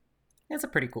 It's a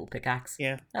pretty cool pickaxe.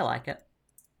 Yeah. I like it.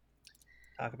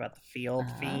 Talk about the field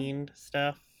fiend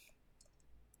stuff.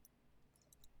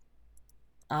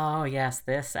 Oh yes,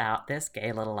 this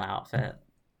gay little outfit.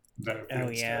 Oh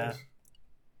yeah.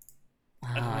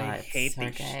 I hate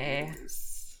these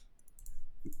shoes.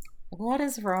 What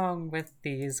is wrong with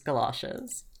these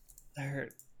galoshes?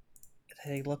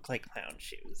 They look like clown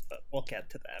shoes, but we'll get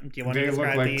to them. Do you want to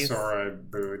describe these? They look like Sora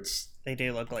boots. They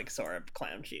do look like Sora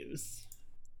clown shoes.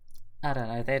 I don't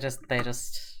know. They just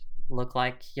look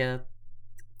like you're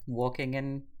walking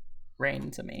in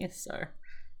rain to me. So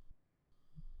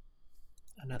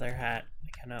another hat I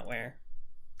cannot wear.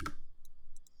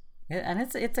 And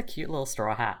it's a cute little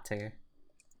straw hat too. Do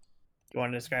you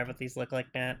want to describe what these look like,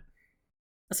 Nat?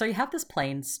 So you have this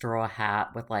plain straw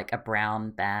hat with like a brown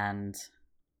band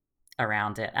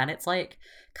around it, and it's like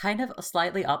kind of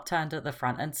slightly upturned at the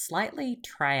front and slightly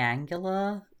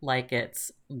triangular, like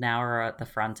it's narrower at the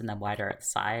front and then wider at the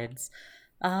sides.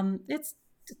 It's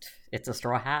a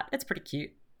straw hat. It's pretty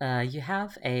cute. You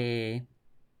have a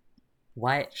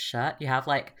white shirt. You have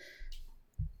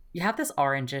this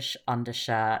orangish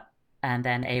undershirt and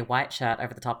then a white shirt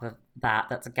over the top of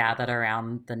that's gathered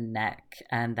around the neck,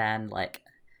 and then like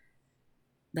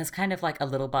there's kind of like a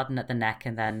little button at the neck,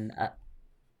 and then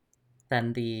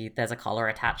there's a collar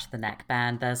attached to the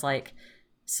neckband. There's like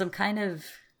some kind of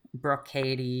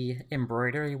brocadey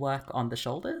embroidery work on the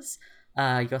shoulders.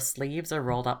 Your sleeves are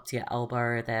rolled up to your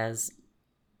elbow. There's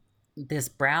this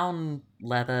brown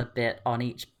leather bit on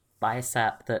each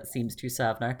bicep that seems to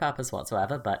serve no purpose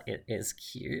whatsoever, but it is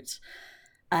cute.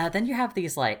 Then you have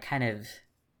these like kind of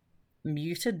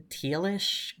muted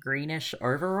tealish, greenish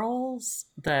overalls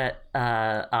that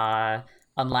are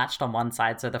unlatched on one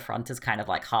side, so the front is kind of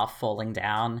like half falling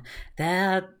down.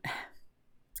 They're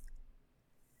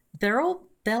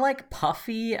like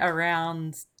puffy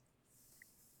around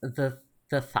the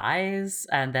thighs,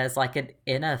 and there's like an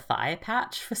inner thigh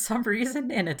patch for some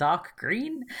reason in a dark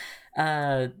green,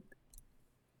 and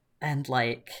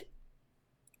like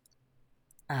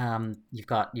you've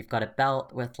got a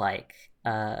belt with like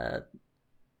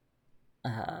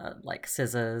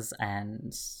scissors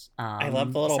and I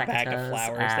love the little bag of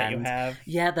flowers that you have.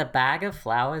 Yeah, the bag of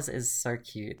flowers is so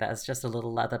cute. That's just a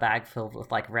little leather bag filled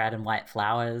with like red and white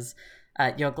flowers.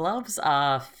 Your gloves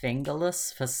are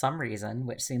fingerless for some reason,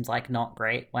 which seems like not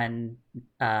great when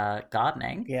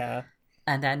gardening. Yeah.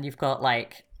 And then you've got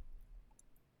like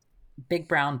big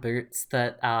brown boots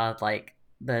that are like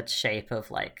the shape of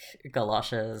like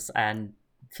galoshes and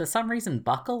for some reason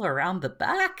buckle around the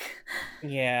back.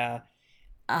 Yeah.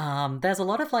 There's a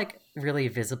lot of like really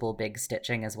visible big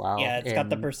stitching as well. Yeah, it's got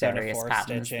the Persona 4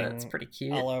 stitching. That's pretty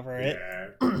cute. All over it.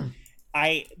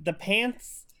 Yeah. The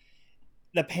pants,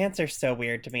 The pants are so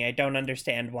weird to me. I don't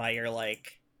understand why you're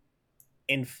like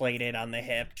inflated on the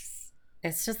hips.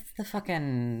 It's just the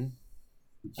fucking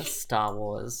Star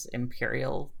Wars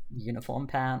Imperial uniform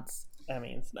pants. That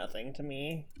means nothing to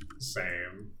me.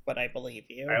 Same. But I believe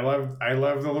you. I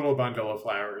love the little bundle of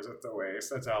flowers at the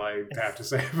waist. That's all I have to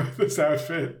say about this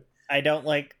outfit. I don't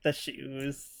like the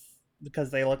shoes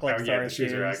because they look like the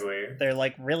shoes are ugly. They're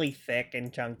like really thick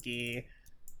and chunky.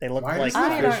 They look Why like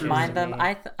I don't mind them.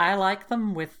 I like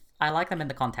them in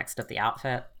the context of the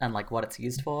outfit and like what it's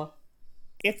used for.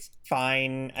 It's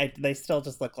fine. They still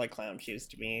just look like clown shoes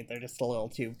to me. They're just a little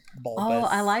too bulbous. Oh,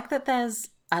 I like that there's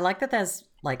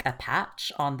like a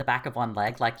patch on the back of one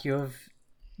leg. Like you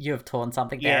have torn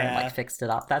something there and like fixed it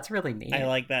up. That's really neat. I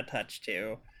like that touch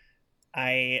too.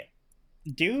 I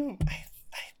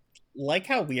like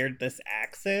how weird this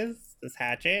axe is, this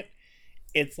hatchet.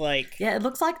 It's like... Yeah, it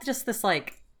looks like just this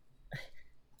like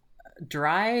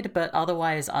dried but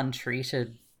otherwise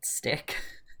untreated stick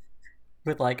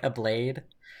with like a blade.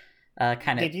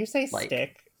 Did you say like,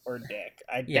 stick or dick?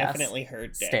 I definitely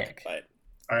heard dick, stick. But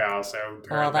I also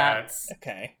heard that.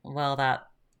 Okay. Well, that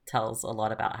tells a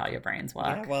lot about how your brains work.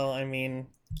 Yeah, well, I mean...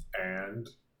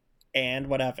 And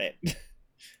what of it?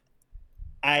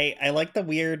 I like the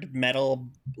weird metal,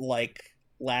 like,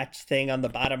 latch thing on the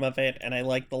bottom of it, and I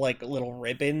like the, like, little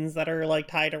ribbons that are, like,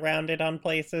 tied around it on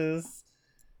places.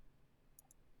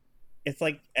 It's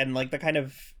like, and, like, the kind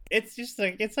of... It's just,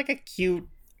 like, it's like a cute...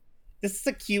 This is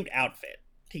a cute outfit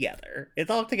together. It's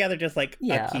all together just, like,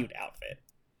 a cute outfit.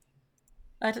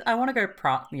 I want to go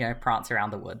prance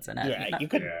around the woods in it. Yeah, you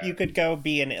could go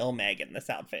be an Ilmag in this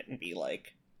outfit and be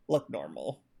like, look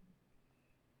normal.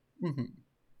 Mm-hmm.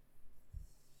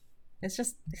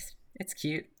 It's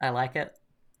cute. I like it.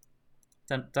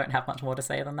 Don't have much more to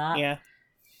say than that. Yeah.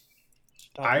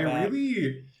 I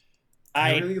really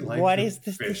like what the is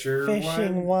this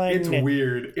fishing one? It's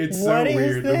weird. It's so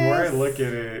weird. The more I look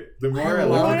at it, the more I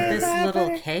look at it. I love this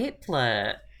little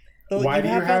capelet. Why do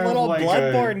you have a little like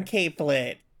Bloodborne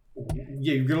capelet?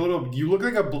 Yeah, you get a little. You look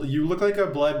like a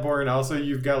Bloodborne. Also,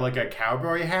 you've got like a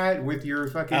cowboy hat with your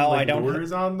fucking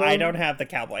lures on them. I don't have the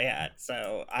cowboy hat,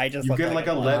 so I just. You get like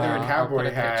a leather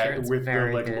cowboy hat with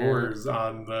the like good. lures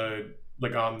on the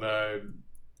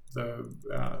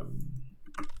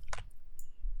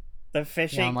the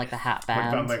fishing on like the hat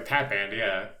band. On the hat band,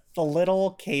 yeah. The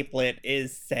little capelet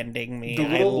is sending me. The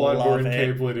little Bloodborne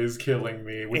capelet is killing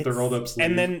me with the rolled up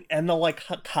sleeve. And the like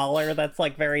collar that's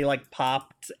like very like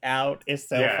popped out is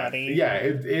so funny. Yeah,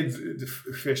 it's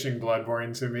fishing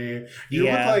Bloodborne to me. You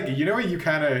look like, you know what, you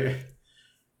kind of,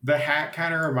 the hat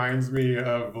kind of reminds me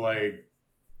of like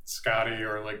Scotty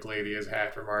or like Gladia's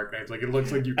hat from Arknights. Like it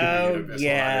looks like you could be an Abyssal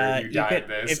Hunter. You dyed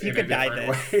this. If you could dye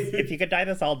this, if you could dye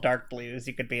this all dark blues,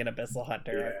 you could be an Abyssal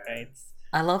Hunter Arknights.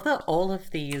 I love that all of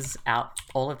the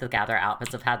Gather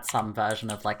outfits have had some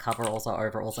version of like coveralls or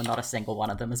overalls, and not a single one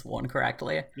of them is worn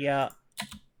correctly. Yeah,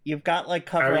 you've got like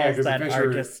coveralls that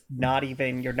are just not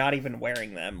even. You're not even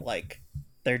wearing them. Like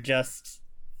they're just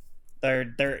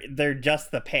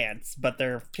just the pants, but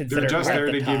they're considered. They're just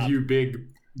there to top. give you big.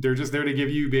 They're just there to give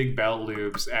you big belt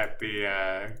loops at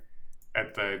the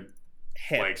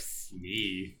hips, like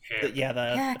knee hip.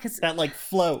 Because that like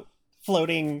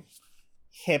floating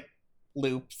hip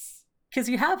loops, because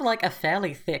you have like a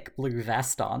fairly thick blue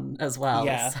vest on as well.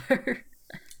 So.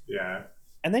 Yeah,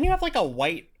 and then you have like a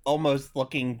white almost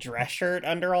looking dress shirt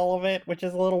under all of it, which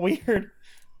is a little weird,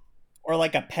 or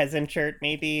like a peasant shirt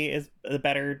maybe is a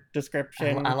better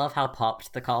description. I love how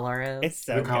popped the collar is. It's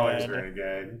so the collar is good. very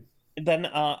good. Then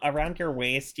around your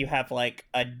waist you have like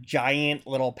a giant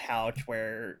little pouch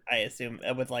where I assume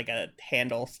with like a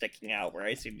handle sticking out where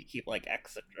I assume you keep like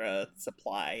extra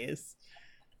supplies.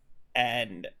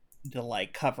 And the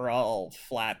like coverall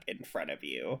flap in front of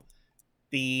you.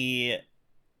 The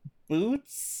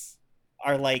boots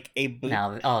are like a boot.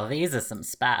 Now, these are some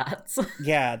spats.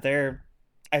 Yeah,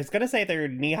 I was gonna say they're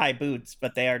knee-high boots,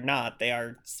 but they are not. They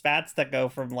are spats that go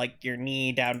from like your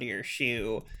knee down to your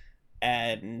shoe,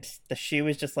 and the shoe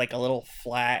is just like a little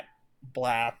flat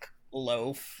black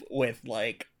loaf with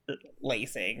like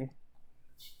lacing.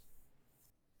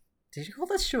 Did you call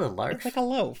this shoe a loaf? It's like a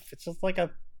loaf. It's just like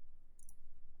a.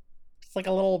 It's like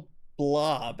a little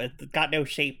blob. It's got no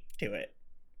shape to it.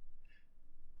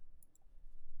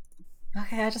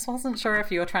 Okay, I just wasn't sure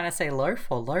if you were trying to say loaf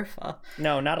or loafer.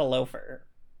 No, not a loafer.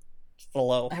 It's the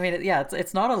loaf. I mean,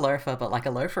 it's not a loafer, but like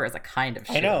a loafer is a kind of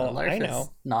shoe. I know. A loaf is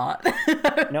not.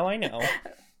 No, I know.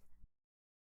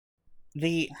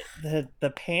 The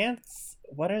pants.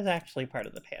 What is actually part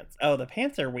of the pants? Oh, the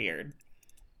pants are weird.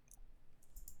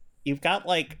 You've got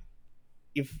like,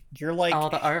 you're like. Oh,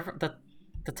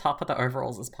 the top of the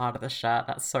overalls is part of the shirt.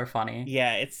 That's so funny.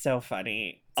 Yeah, it's so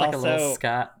funny. It's like also, a little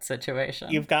skirt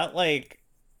situation. You've got like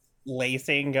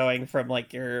lacing going from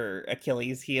like your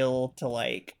Achilles heel to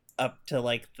like up to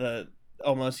like the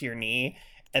almost your knee,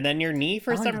 and then your knee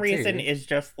for some reason is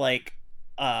just like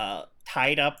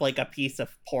tied up like a piece of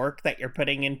pork that you're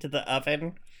putting into the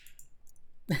oven.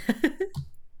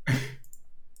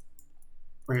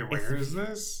 Wait, where is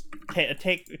this?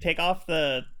 Take off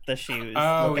the shoes.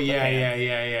 Oh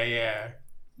yeah.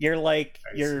 You're like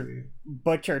you're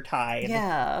butcher tied.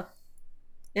 Yeah,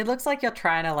 it looks like you're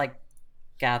trying to like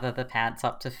gather the pants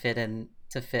up to fit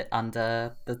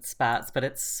under the spats, but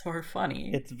it's so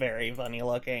funny. It's very funny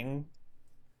looking.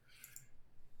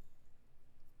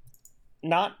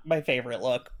 Not my favorite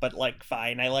look, but like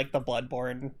fine. I like the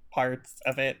Bloodborne parts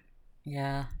of it.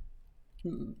 Yeah.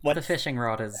 The fishing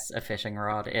rod is a fishing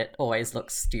rod. It always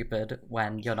looks stupid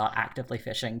when you're not actively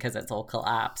fishing because it's all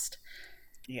collapsed.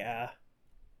 Yeah.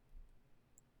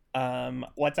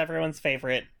 What's everyone's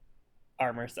favorite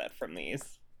armor set from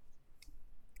these?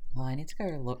 Well, I need to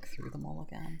go look through them all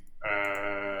again.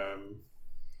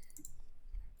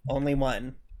 Only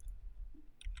one.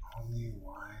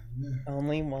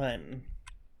 Only one.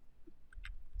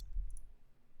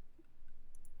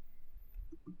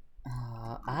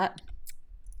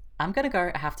 I'm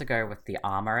gonna have to go with the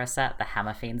Armorer set, the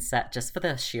Hammerfiend set, just for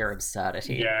the sheer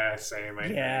absurdity. Yeah, same.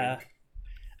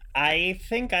 I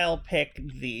think I'll pick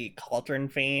the Cauldron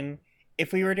Fiend.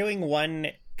 If we were doing one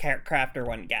crafter,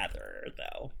 one gatherer,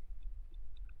 though,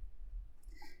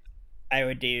 I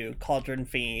would do Cauldron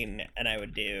Fiend, and I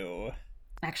would do.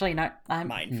 Actually, no,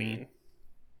 Mind Fiend.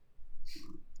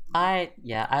 I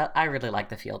really like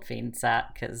the Field Fiend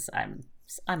set because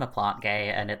I'm a plant gay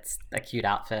and it's a cute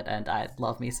outfit and I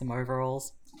love me some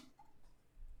overalls.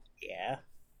 Yeah.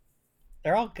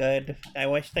 They're all good. I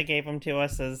wish they gave them to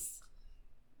us as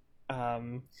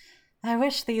I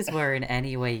wish these were in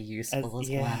any way useful as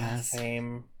glamours.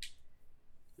 Same.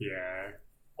 Yeah.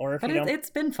 Or if it's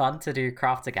been fun to do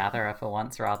Craft a Gatherer for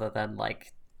once rather than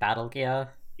like battle gear.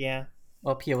 Yeah.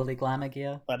 Or purely glamour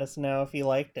gear. Let us know if you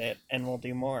liked it and we'll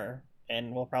do more.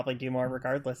 And we'll probably do more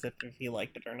regardless if you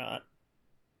liked it or not.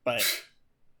 But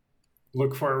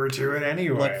look forward to it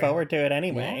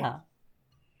anyway. Yeah.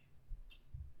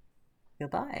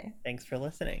 Goodbye. Thanks for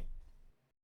listening.